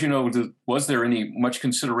as far as you know, was there much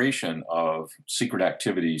consideration of secret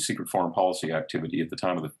activity, secret foreign policy activity at the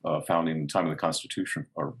time of the founding, time of the Constitution,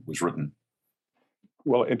 or was written?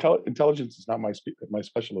 Well, intelligence is not my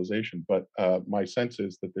specialization, but my sense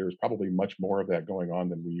is that there's probably much more of that going on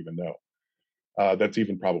than we even know. That's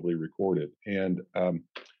even probably recorded, and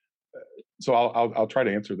so I'll try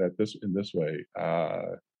to answer that in this way.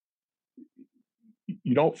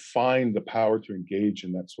 You don't find the power to engage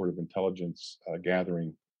in that sort of intelligence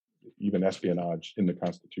gathering, even espionage, in the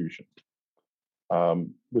Constitution,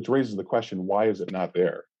 which raises the question: why is it not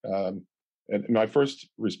there? And my first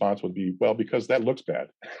response would be, well, because that looks bad.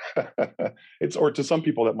 Or to some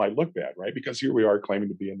people that might look bad, right? Because here we are claiming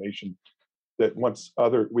to be a nation that wants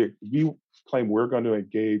we claim we're going to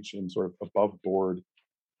engage in sort of above board,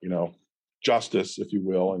 justice, if you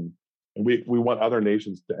will, and we want other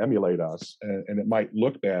nations to emulate us. And it might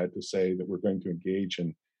look bad to say that we're going to engage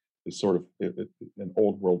in this sort of an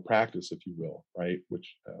old world practice, if you will, right?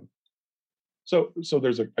 Which So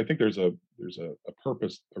I think there's a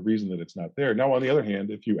purpose, a reason that it's not there. Now, on the other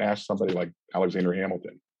hand, if you ask somebody like Alexander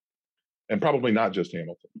Hamilton, and probably not just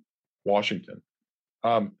Hamilton, Washington,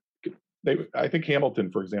 I think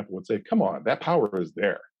Hamilton, for example, would say, "Come on, that power is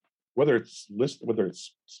there, whether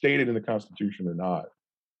it's stated in the Constitution or not.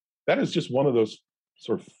 That is just one of those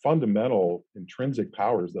sort of fundamental intrinsic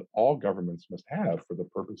powers that all governments must have for the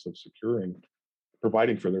purpose of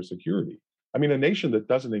providing for their security." I mean, a nation that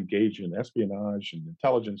doesn't engage in espionage and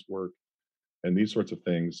intelligence work and these sorts of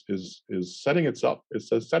things is setting itself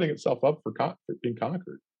up for being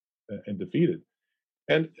conquered and defeated.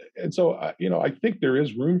 And so I think there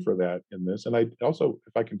is room for that in this. And I also,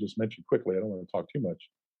 if I can just mention quickly, I don't want to talk too much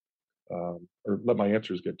or let my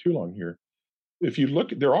answers get too long here. if you look,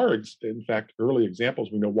 there are, in fact, early examples.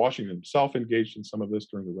 We know Washington himself engaged in some of this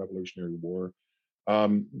during the Revolutionary War.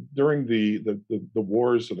 During the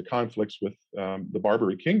wars or the conflicts with the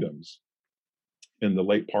Barbary kingdoms in the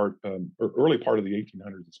late part or early part of the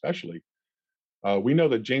 1800s, especially, we know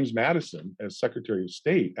that James Madison, as Secretary of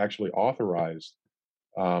State, actually authorized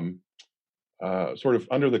sort of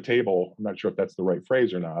under the table. I'm not sure if that's the right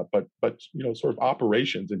phrase or not, but sort of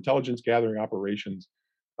operations, intelligence gathering operations,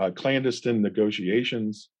 clandestine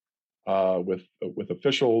negotiations with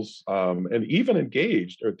officials, and even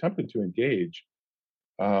engaged or attempted to engage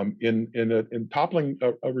in toppling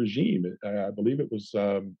a regime. I believe it was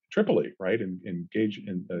Tripoli, right? And engage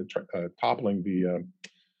in toppling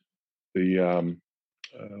I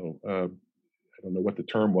don't know what the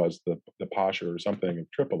term was, the Pasha or something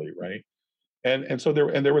of Tripoli, right? And so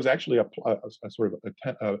there was actually a sort of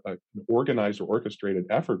an organized or orchestrated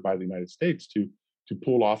effort by the United States to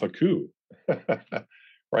pull off a coup,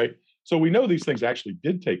 right? So we know these things actually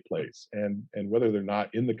did take place, and whether they're not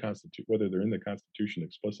in the whether they're in the Constitution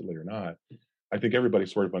explicitly or not, I think everybody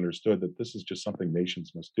sort of understood that this is just something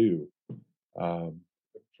nations must do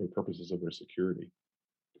for purposes of their security.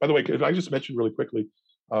 By the way, if I just mention really quickly,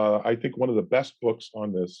 I think one of the best books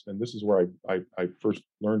on this, and this is where I first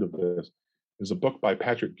learned of this, is a book by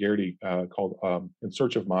Patrick Garrity called In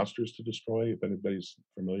Search of Monsters to Destroy, if anybody's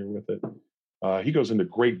familiar with it. He goes into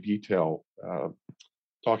great detail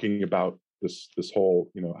talking about this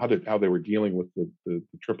whole, how they were dealing with the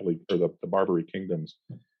Tripoli or the Barbary kingdoms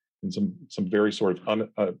in some very sort of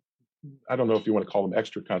I don't know if you want to call them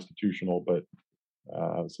extra constitutional, but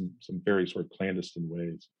some very sort of clandestine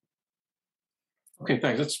ways. Okay,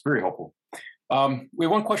 thanks. That's very helpful. We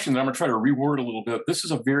have one question that I'm going to try to reword a little bit. This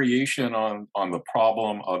is a variation on the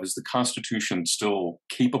problem of, is the Constitution still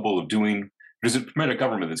capable of doing, does it permit a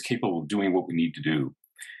government that's capable of doing what we need to do?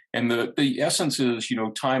 And the essence is,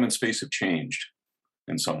 time and space have changed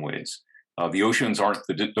in some ways. The oceans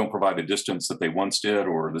don't provide the distance that they once did,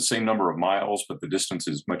 or the same number of miles, but the distance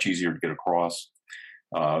is much easier to get across.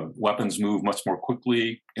 Weapons move much more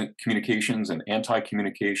quickly. Communications and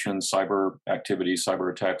anti-communications, cyber activities,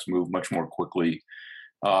 cyber attacks move much more quickly.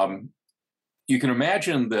 You can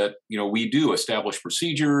imagine that we do establish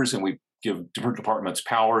procedures and we give different departments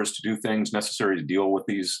powers to do things necessary to deal with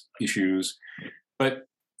these issues. But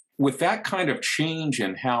with that kind of change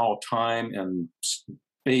in how time and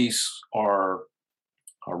space are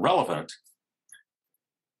relevant,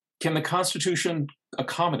 can the Constitution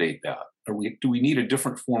accommodate that? Do we need a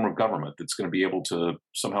different form of government that's going to be able to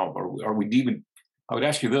somehow, I would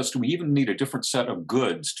ask you this, do we even need a different set of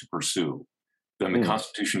goods to pursue than the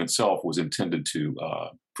Constitution itself was intended to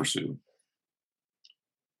pursue?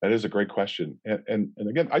 That is a great question. And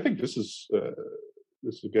again, I think this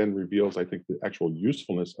again reveals, I think, the actual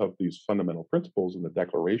usefulness of these fundamental principles in the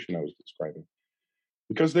Declaration I was describing,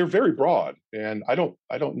 because they're very broad. And I don't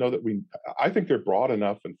know that I think they're broad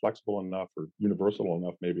enough and flexible enough, or universal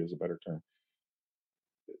enough, maybe is a better term,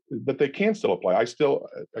 that they can still apply. I still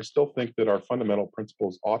think that our fundamental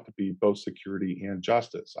principles ought to be both security and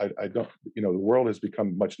justice. I don't, the world has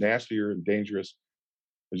become much nastier and dangerous,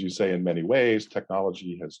 as you say, in many ways.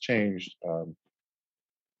 Technology has changed,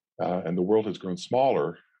 and the world has grown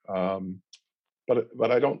smaller.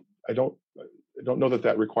 But I don't know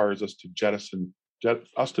that requires us to jettison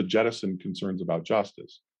concerns about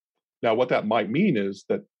justice. Now, what that might mean is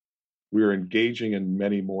that we're engaging in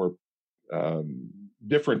many more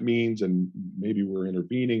different means, and maybe we're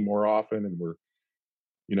intervening more often, and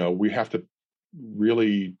we have to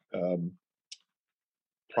really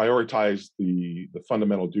prioritize the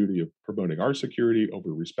fundamental duty of promoting our security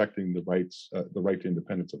over respecting the right to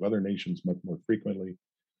independence of other nations much more frequently.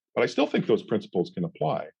 But I still think those principles can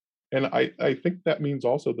apply, and I think that means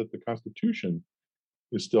also that the Constitution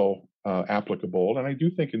is still applicable, and I do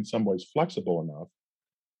think in some ways flexible enough.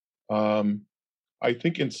 I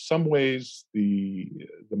think in some ways the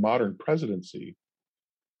modern presidency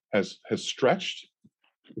has stretched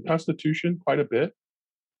the Constitution quite a bit.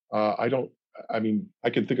 I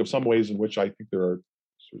can think of some ways in which I think there are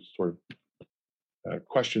sort of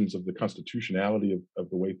questions of the constitutionality of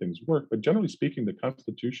the way things work, but generally speaking, the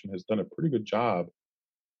Constitution has done a pretty good job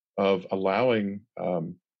of allowing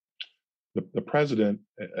the president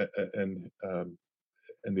and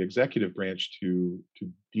the executive branch to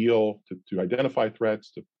identify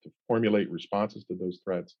threats, to formulate responses to those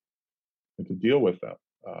threats, and to deal with them.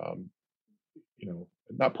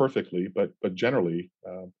 Not perfectly, but generally.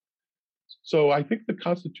 So I think the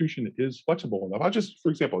Constitution is flexible enough. I'll just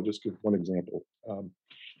give one example.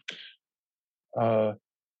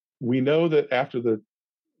 We know that after the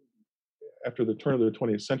turn of the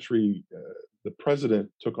 20th century, the president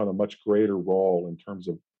took on a much greater role in terms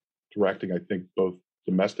of directing, I think, both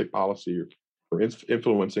domestic policy or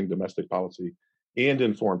influencing domestic policy and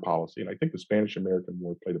in foreign policy. And I think the Spanish-American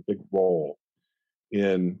War played a big role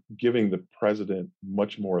in giving the president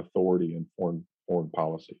much more authority in foreign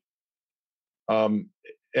policy.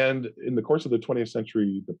 And in the course of the 20th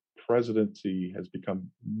century, the presidency has come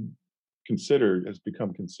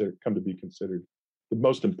to be considered the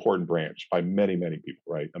most important branch by many, many people,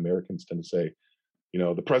 right? Americans tend to say,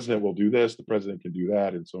 the president will do this, the president can do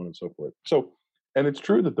that, and so on and so forth. So, and it's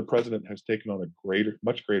true that the president has taken on a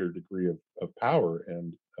much greater degree of power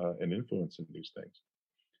and influence in these things.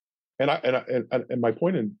 And my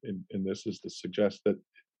point in this is to suggest that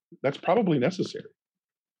that's probably necessary,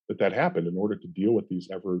 that happened in order to deal with these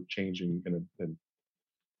ever changing and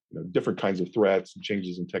different kinds of threats and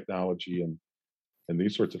changes in technology and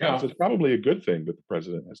these sorts of things. It's probably a good thing that the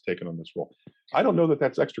president has taken on this role. I don't know that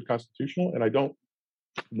that's extra constitutional, and I don't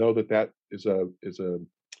know that is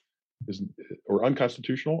or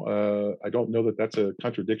unconstitutional. I don't know that that's a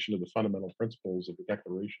contradiction of the fundamental principles of the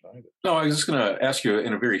Declaration either. No, I was just going to ask you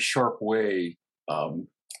in a very sharp way.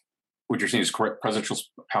 What you're saying is correct. Presidential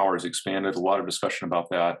power has expanded. A lot of discussion about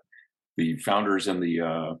that. The founders and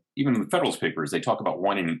even in the Federalist Papers, they talk about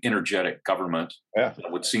wanting an energetic government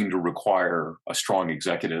that would seem to require a strong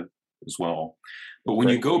executive as well. But when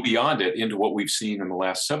you go beyond it into what we've seen in the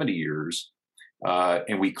last 70 years,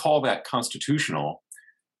 and we call that constitutional,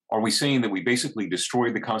 are we saying that we basically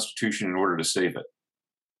destroyed the Constitution in order to save it?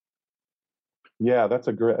 Yeah, that's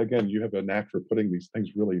again, you have a knack for putting these things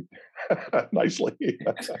really nicely.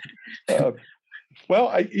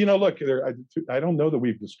 Well, look, I don't know that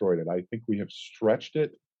we've destroyed it. I think we have stretched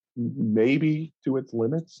it maybe to its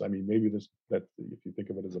limits. I mean, maybe that if you think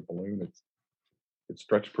of it as a balloon, it's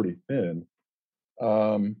stretched pretty thin.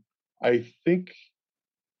 I think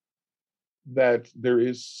that there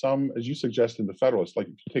is some, as you suggest in the Federalist, like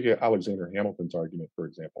if you take Alexander Hamilton's argument, for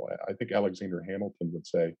example, I think Alexander Hamilton would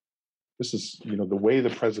say, this is, the way the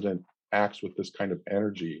president acts with this kind of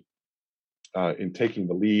energy in taking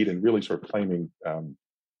the lead and really sort of claiming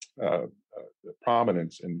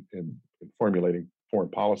prominence in formulating foreign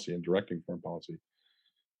policy and directing foreign policy.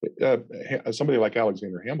 Somebody like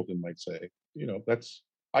Alexander Hamilton might say,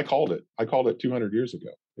 I called it 200 years ago.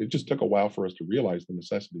 It just took a while for us to realize the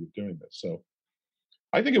necessity of doing this. So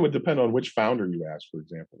I think it would depend on which founder you ask, for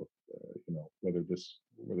example, whether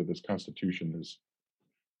this Constitution is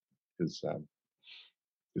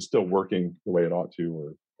still working the way it ought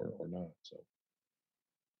to or not. So.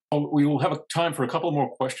 We will have time for a couple more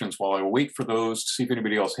questions while I wait for those to see if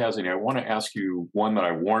anybody else has any. I want to ask you one that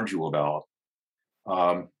I warned you about.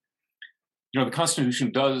 The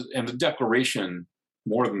Constitution does, and the Declaration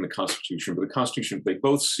more than the Constitution, but the Constitution, they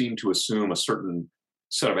both seem to assume a certain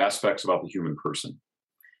set of aspects about the human person.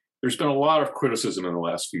 There's been a lot of criticism in the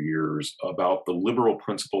last few years about the liberal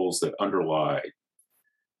principles that underlie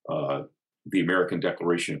the American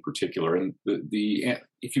Declaration in particular, and the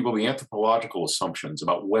if you will, the anthropological assumptions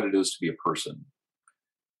about what it is to be a person.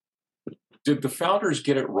 Did the founders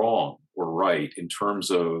get it wrong or right in terms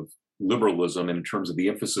of liberalism and in terms of the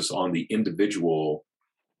emphasis on the individual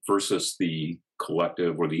versus the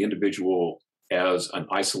collective, or the individual as an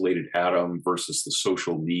isolated atom versus the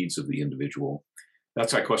social needs of the individual?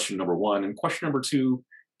 That's my question number one. And question number two,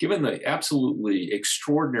 given the absolutely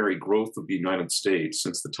extraordinary growth of the United States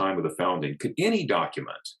since the time of the founding, could any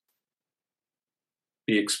document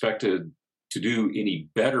be expected to do any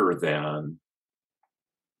better than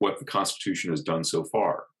what the Constitution has done so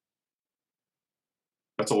far?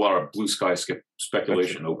 That's a lot of blue sky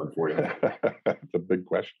speculation open for you. That's a big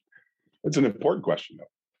question. It's an important question,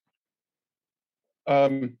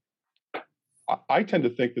 though. I tend to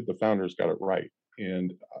think that the founders got it right.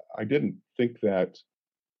 And I didn't think that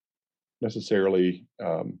necessarily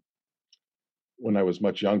when I was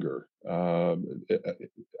much younger.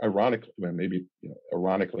 Ironically, maybe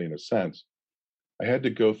ironically in a sense, I had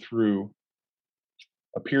to go through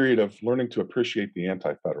a period of learning to appreciate the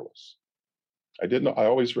Anti-Federalists. I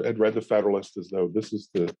always had read the Federalist as though this is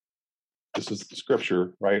the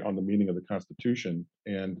scripture, right, on the meaning of the Constitution.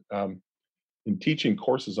 And in teaching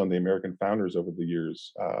courses on the American founders over the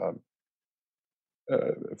years,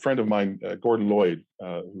 a friend of mine, Gordon Lloyd,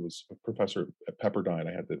 who was a professor at Pepperdine,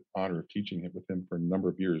 I had the honor of teaching with him for a number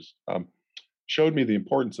of years, showed me the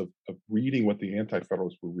importance of reading what the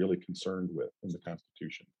Anti-Federalists were really concerned with in the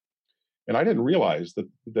Constitution. And I didn't realize that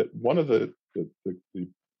one of the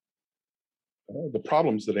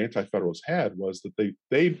problems that Anti-Federalists had was that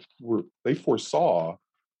they foresaw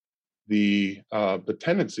the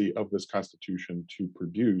tendency of this Constitution to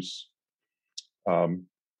produce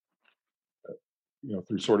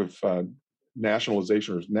through sort of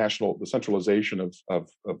nationalization or the centralization of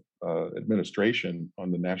administration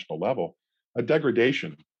on the national level, a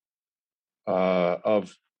degradation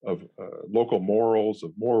of local morals,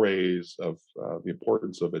 of mores, of the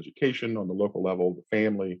importance of education on the local level, the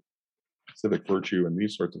family, civic virtue, and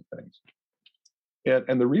these sorts of things.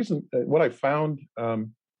 And the reason, what I found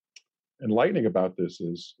enlightening about this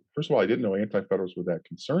is, first of all, I didn't know anti-federalists were that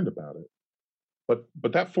concerned about it.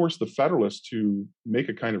 But that forced the Federalists to make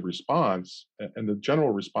a kind of response, and the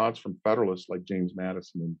general response from Federalists like James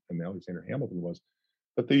Madison and Alexander Hamilton was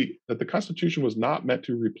that the Constitution was not meant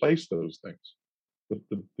to replace those things.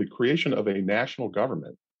 The creation of a national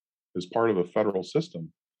government as part of a federal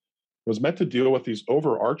system was meant to deal with these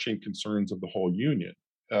overarching concerns of the whole Union.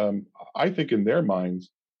 I think in their minds,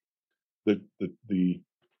 the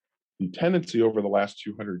tendency over the last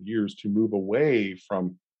 200 years to move away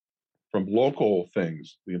from local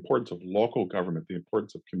things, the importance of local government, the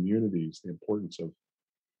importance of communities, the importance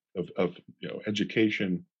of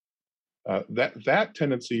education, that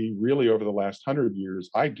tendency really over the last 100 years,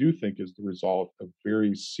 I do think is the result of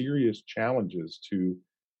very serious challenges to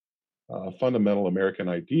fundamental American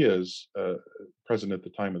ideas present at the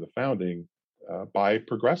time of the founding by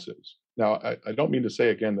progressives. Now, I don't mean to say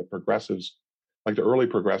again that progressives, like the early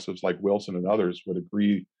progressives like Wilson and others,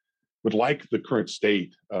 would like the current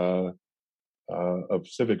state of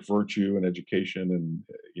civic virtue and education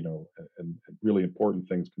and really important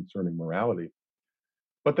things concerning morality.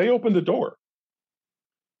 But they opened the door.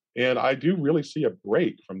 And I do really see a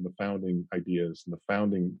break from the founding ideas and the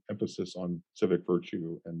founding emphasis on civic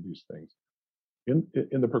virtue and these things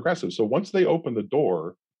in the progressives. So once they open the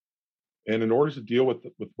door, and in order to deal with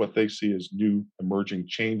what they see as new emerging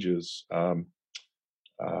changes,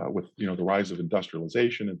 with the rise of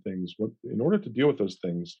industrialization and things, in order to deal with those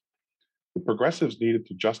things, the progressives needed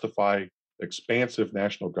to justify expansive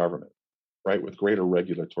national government, right, with greater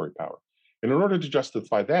regulatory power. And in order to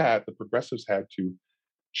justify that, the progressives had to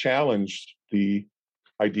challenge the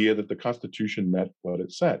idea that the Constitution meant what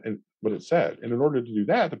it said. And in order to do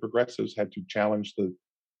that, the progressives had to challenge the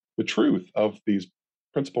truth of these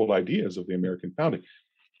principled ideas of the American founding.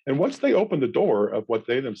 And once they opened the door of what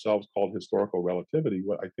they themselves called historical relativity,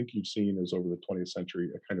 what I think you've seen is over the 20th century,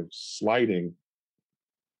 a kind of sliding,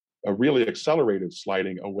 a really accelerated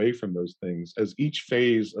sliding away from those things as each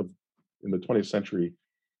phase in the 20th century,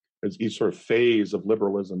 as each sort of phase of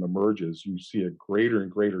liberalism emerges, you see a greater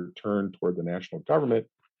and greater turn toward the national government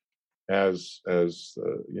as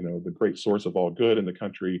the great source of all good in the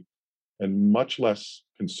country, and much less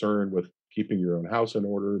concerned with keeping your own house in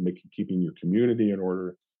order, keeping your community in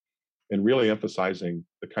order, and really emphasizing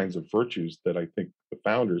the kinds of virtues that I think the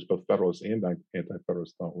founders, both Federalists and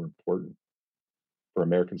Anti-Federalists, thought were important for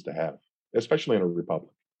Americans to have, especially in a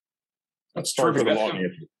republic. That's Sorry for terrific. the long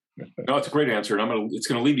answer. No, it's a great answer. And it's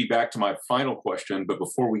going to lead me back to my final question. But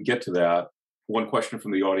before we get to that, one question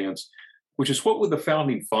from the audience, which is, what would the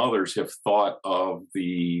founding fathers have thought of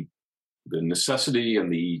the necessity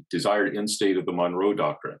and the desired end state of the Monroe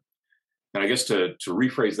Doctrine? And I guess to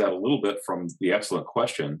rephrase that a little bit from the excellent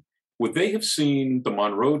question, would they have seen the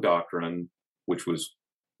Monroe Doctrine, which was,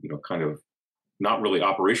 kind of not really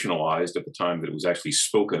operationalized at the time that it was actually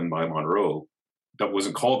spoken by Monroe, that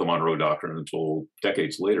wasn't called the Monroe Doctrine until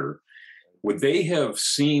decades later, would they have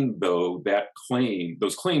seen, though,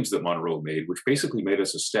 those claims that Monroe made, which basically made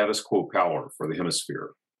us a status quo power for the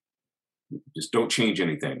hemisphere? Just don't change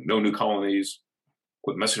anything. No new colonies.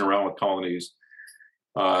 Quit messing around with colonies.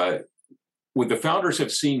 Would the founders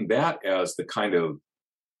have seen that as the kind of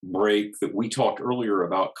break that we talked earlier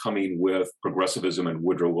about coming with progressivism and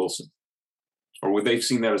Woodrow Wilson? Or would they have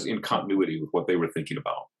seen that as in continuity with what they were thinking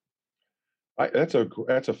about? That's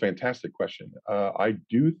a fantastic question. I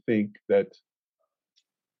do think that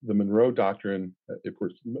the Monroe Doctrine, of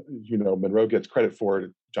course, Monroe gets credit for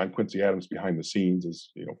it. John Quincy Adams behind the scenes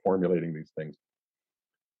is, formulating these things.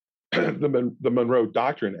 The Monroe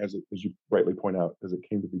Doctrine, as you rightly point out, as it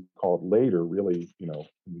came to be called later, really, in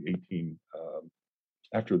the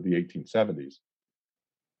after the 1870s,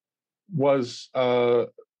 was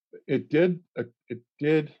it did.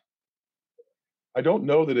 I don't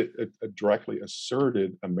know that it directly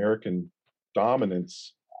asserted American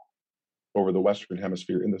dominance over the Western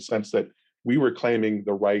Hemisphere in the sense that we were claiming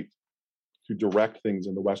the right to direct things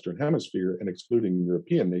in the Western Hemisphere and excluding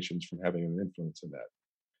European nations from having an influence in that.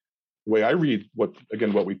 The way I read what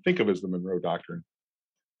we think of as the Monroe Doctrine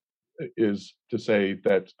is to say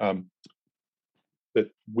that that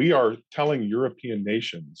we are telling European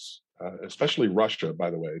nations, especially Russia, by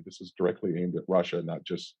the way, this is directly aimed at Russia, not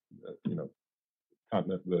just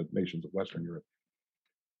the nations of Western Europe,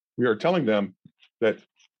 we are telling them that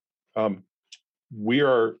we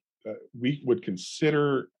would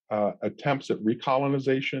consider attempts at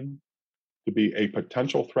recolonization to be a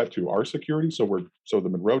potential threat to our security. So the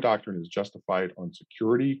Monroe Doctrine is justified on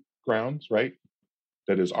security grounds, right?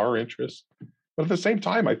 That is our interest. But at the same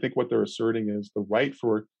time, I think what they're asserting is the right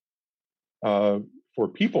for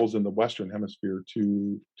peoples in the Western Hemisphere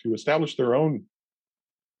to establish their own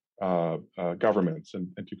governments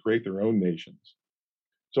and to create their own nations.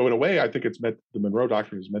 So in a way, I think the Monroe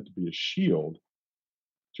Doctrine is meant to be a shield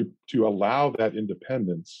to allow that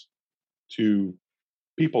independence to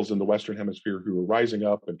peoples in the Western Hemisphere who are rising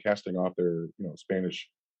up and casting off their Spanish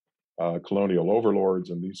colonial overlords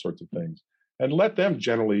and these sorts of things, and let them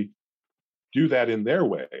generally do that in their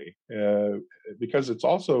way, because it's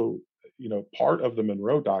also part of the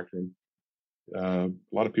Monroe Doctrine. A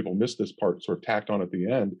lot of people miss this part, sort of tacked on at the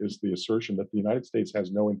end, is the assertion that the United States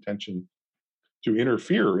has no intention to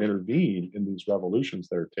intervene in these revolutions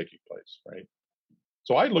that are taking place, right?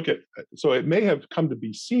 So it may have come to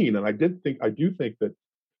be seen, and I do think that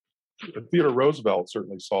Theodore Roosevelt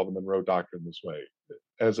certainly saw the Monroe Doctrine this way,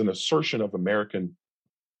 as an assertion of American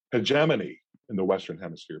hegemony in the Western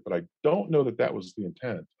Hemisphere. But I don't know that that was the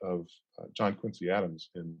intent of John Quincy Adams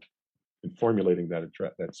in formulating that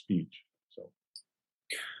speech. So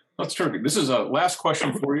that's terrific. This is a last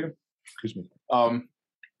question for you. Excuse me.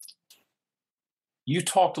 You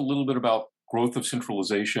talked a little bit about growth of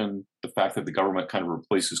centralization, the fact that the government kind of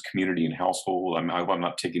replaces community and household. I'm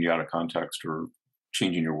not taking you out of context or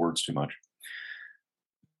changing your words too much.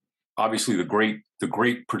 Obviously, the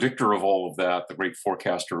great predictor of all of that, the great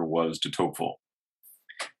forecaster, was de Tocqueville.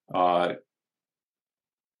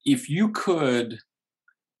 If you could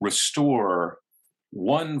restore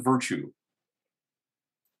one virtue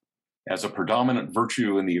as a predominant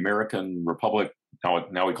virtue in the American Republic,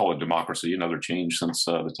 now we call it democracy, another change since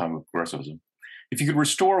the time of progressivism. If you could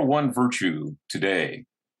restore one virtue today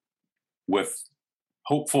with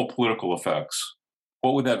hopeful political effects,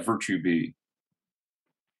 what would that virtue be?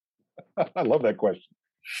 I love that question,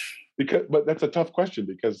 but that's a tough question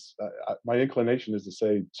because my inclination is to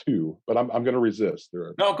say two, but I'm going to resist.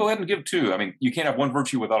 No, go ahead and give two. I mean, you can't have one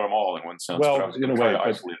virtue without them all in one sense. Well, but I was in a try way, to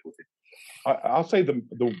isolate it with you. I'll say the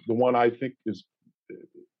one I think is,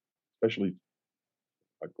 especially,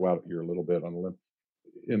 I go out here a little bit on a limb,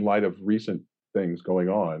 in light of recent things going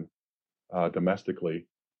on domestically,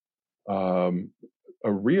 a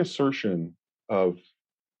reassertion of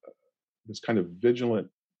this kind of vigilant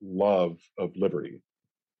love of liberty.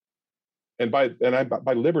 And by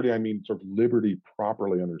liberty, I mean sort of liberty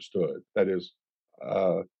properly understood. That is,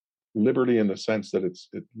 liberty in the sense that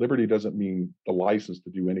liberty doesn't mean the license to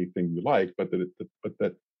do anything you like, but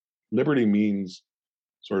that liberty means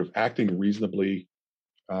sort of acting reasonably,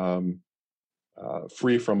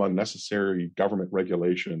 free from unnecessary government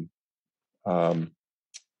regulation, but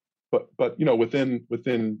within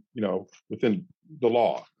the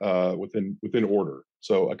law, within order.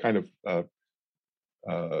 So a kind of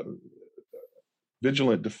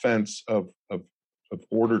vigilant defense of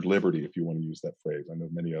ordered liberty, if you want to use that phrase. I know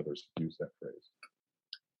many others use that phrase.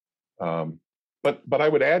 But I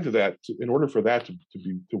would add to that, in order for that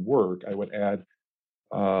to work, I would add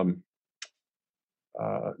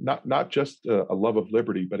not just a love of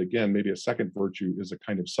liberty, but again, maybe a second virtue is a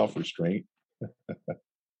kind of self-restraint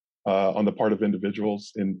on the part of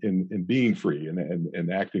individuals in being free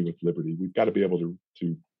and acting with liberty. We've got to be able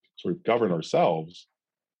to sort of govern ourselves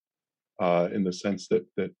in the sense that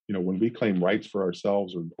when we claim rights for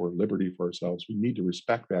ourselves or liberty for ourselves, we need to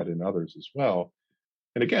respect that in others as well.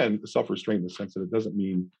 And again, self-restraint in the sense that it doesn't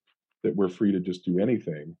mean that we're free to just do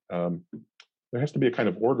anything. There has to be a kind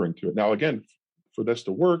of ordering to it. Now, again, for this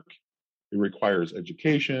to work, it requires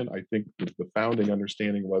education. I think the founding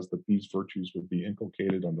understanding was that these virtues would be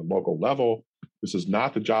inculcated on the local level. This is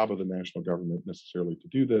not the job of the national government necessarily to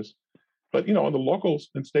do this, but on the local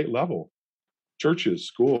and state level, churches,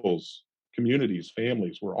 schools, communities,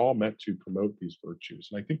 families, we're all meant to promote these virtues.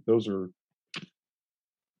 And I think those are,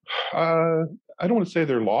 I don't want to say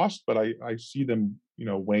they're lost, but I see them,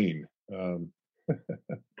 wane. Well,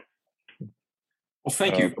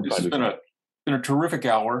 thank you. This has been a terrific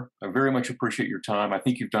hour. I very much appreciate your time. I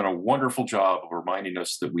think you've done a wonderful job of reminding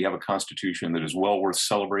us that we have a Constitution that is well worth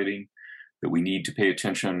celebrating, that we need to pay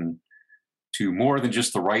attention to more than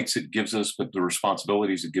just the rights it gives us, but the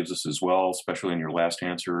responsibilities it gives us as well, especially in your last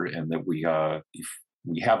answer, and that we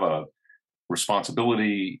have a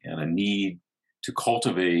responsibility and a need to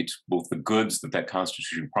cultivate both the goods that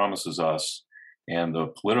Constitution promises us and the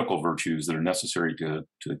political virtues that are necessary to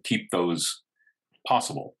keep those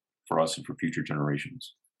possible for us and for future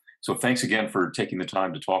generations. So thanks again for taking the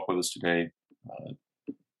time to talk with us today.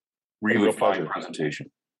 Really fine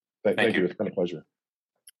presentation. Thank you. It's been a pleasure.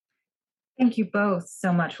 Thank you both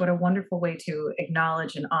so much. What a wonderful way to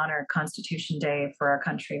acknowledge and honor Constitution Day for our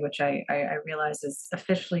country, which I realize is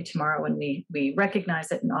officially tomorrow, and we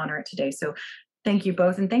recognize it and honor it today. So thank you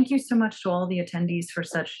both. And thank you so much to all the attendees for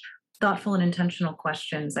such thoughtful and intentional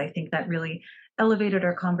questions. I think that really elevated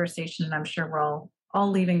our conversation, and I'm sure we're all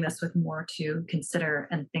leaving this with more to consider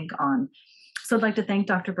and think on. So I'd like to thank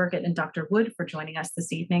Dr. Burkett and Dr. Wood for joining us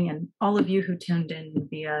this evening, and all of you who tuned in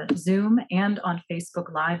via Zoom and on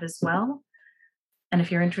Facebook Live as well. And if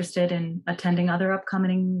you're interested in attending other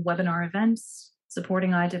upcoming webinar events,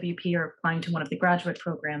 supporting IWP, or applying to one of the graduate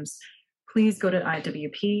programs, please go to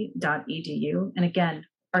iwp.edu. And again,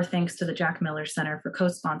 our thanks to the Jack Miller Center for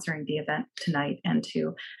co-sponsoring the event tonight, and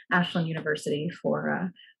to Ashland University for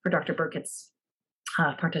Dr. Burkett's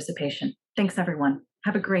participation. Thanks, everyone.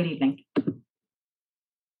 Have a great evening.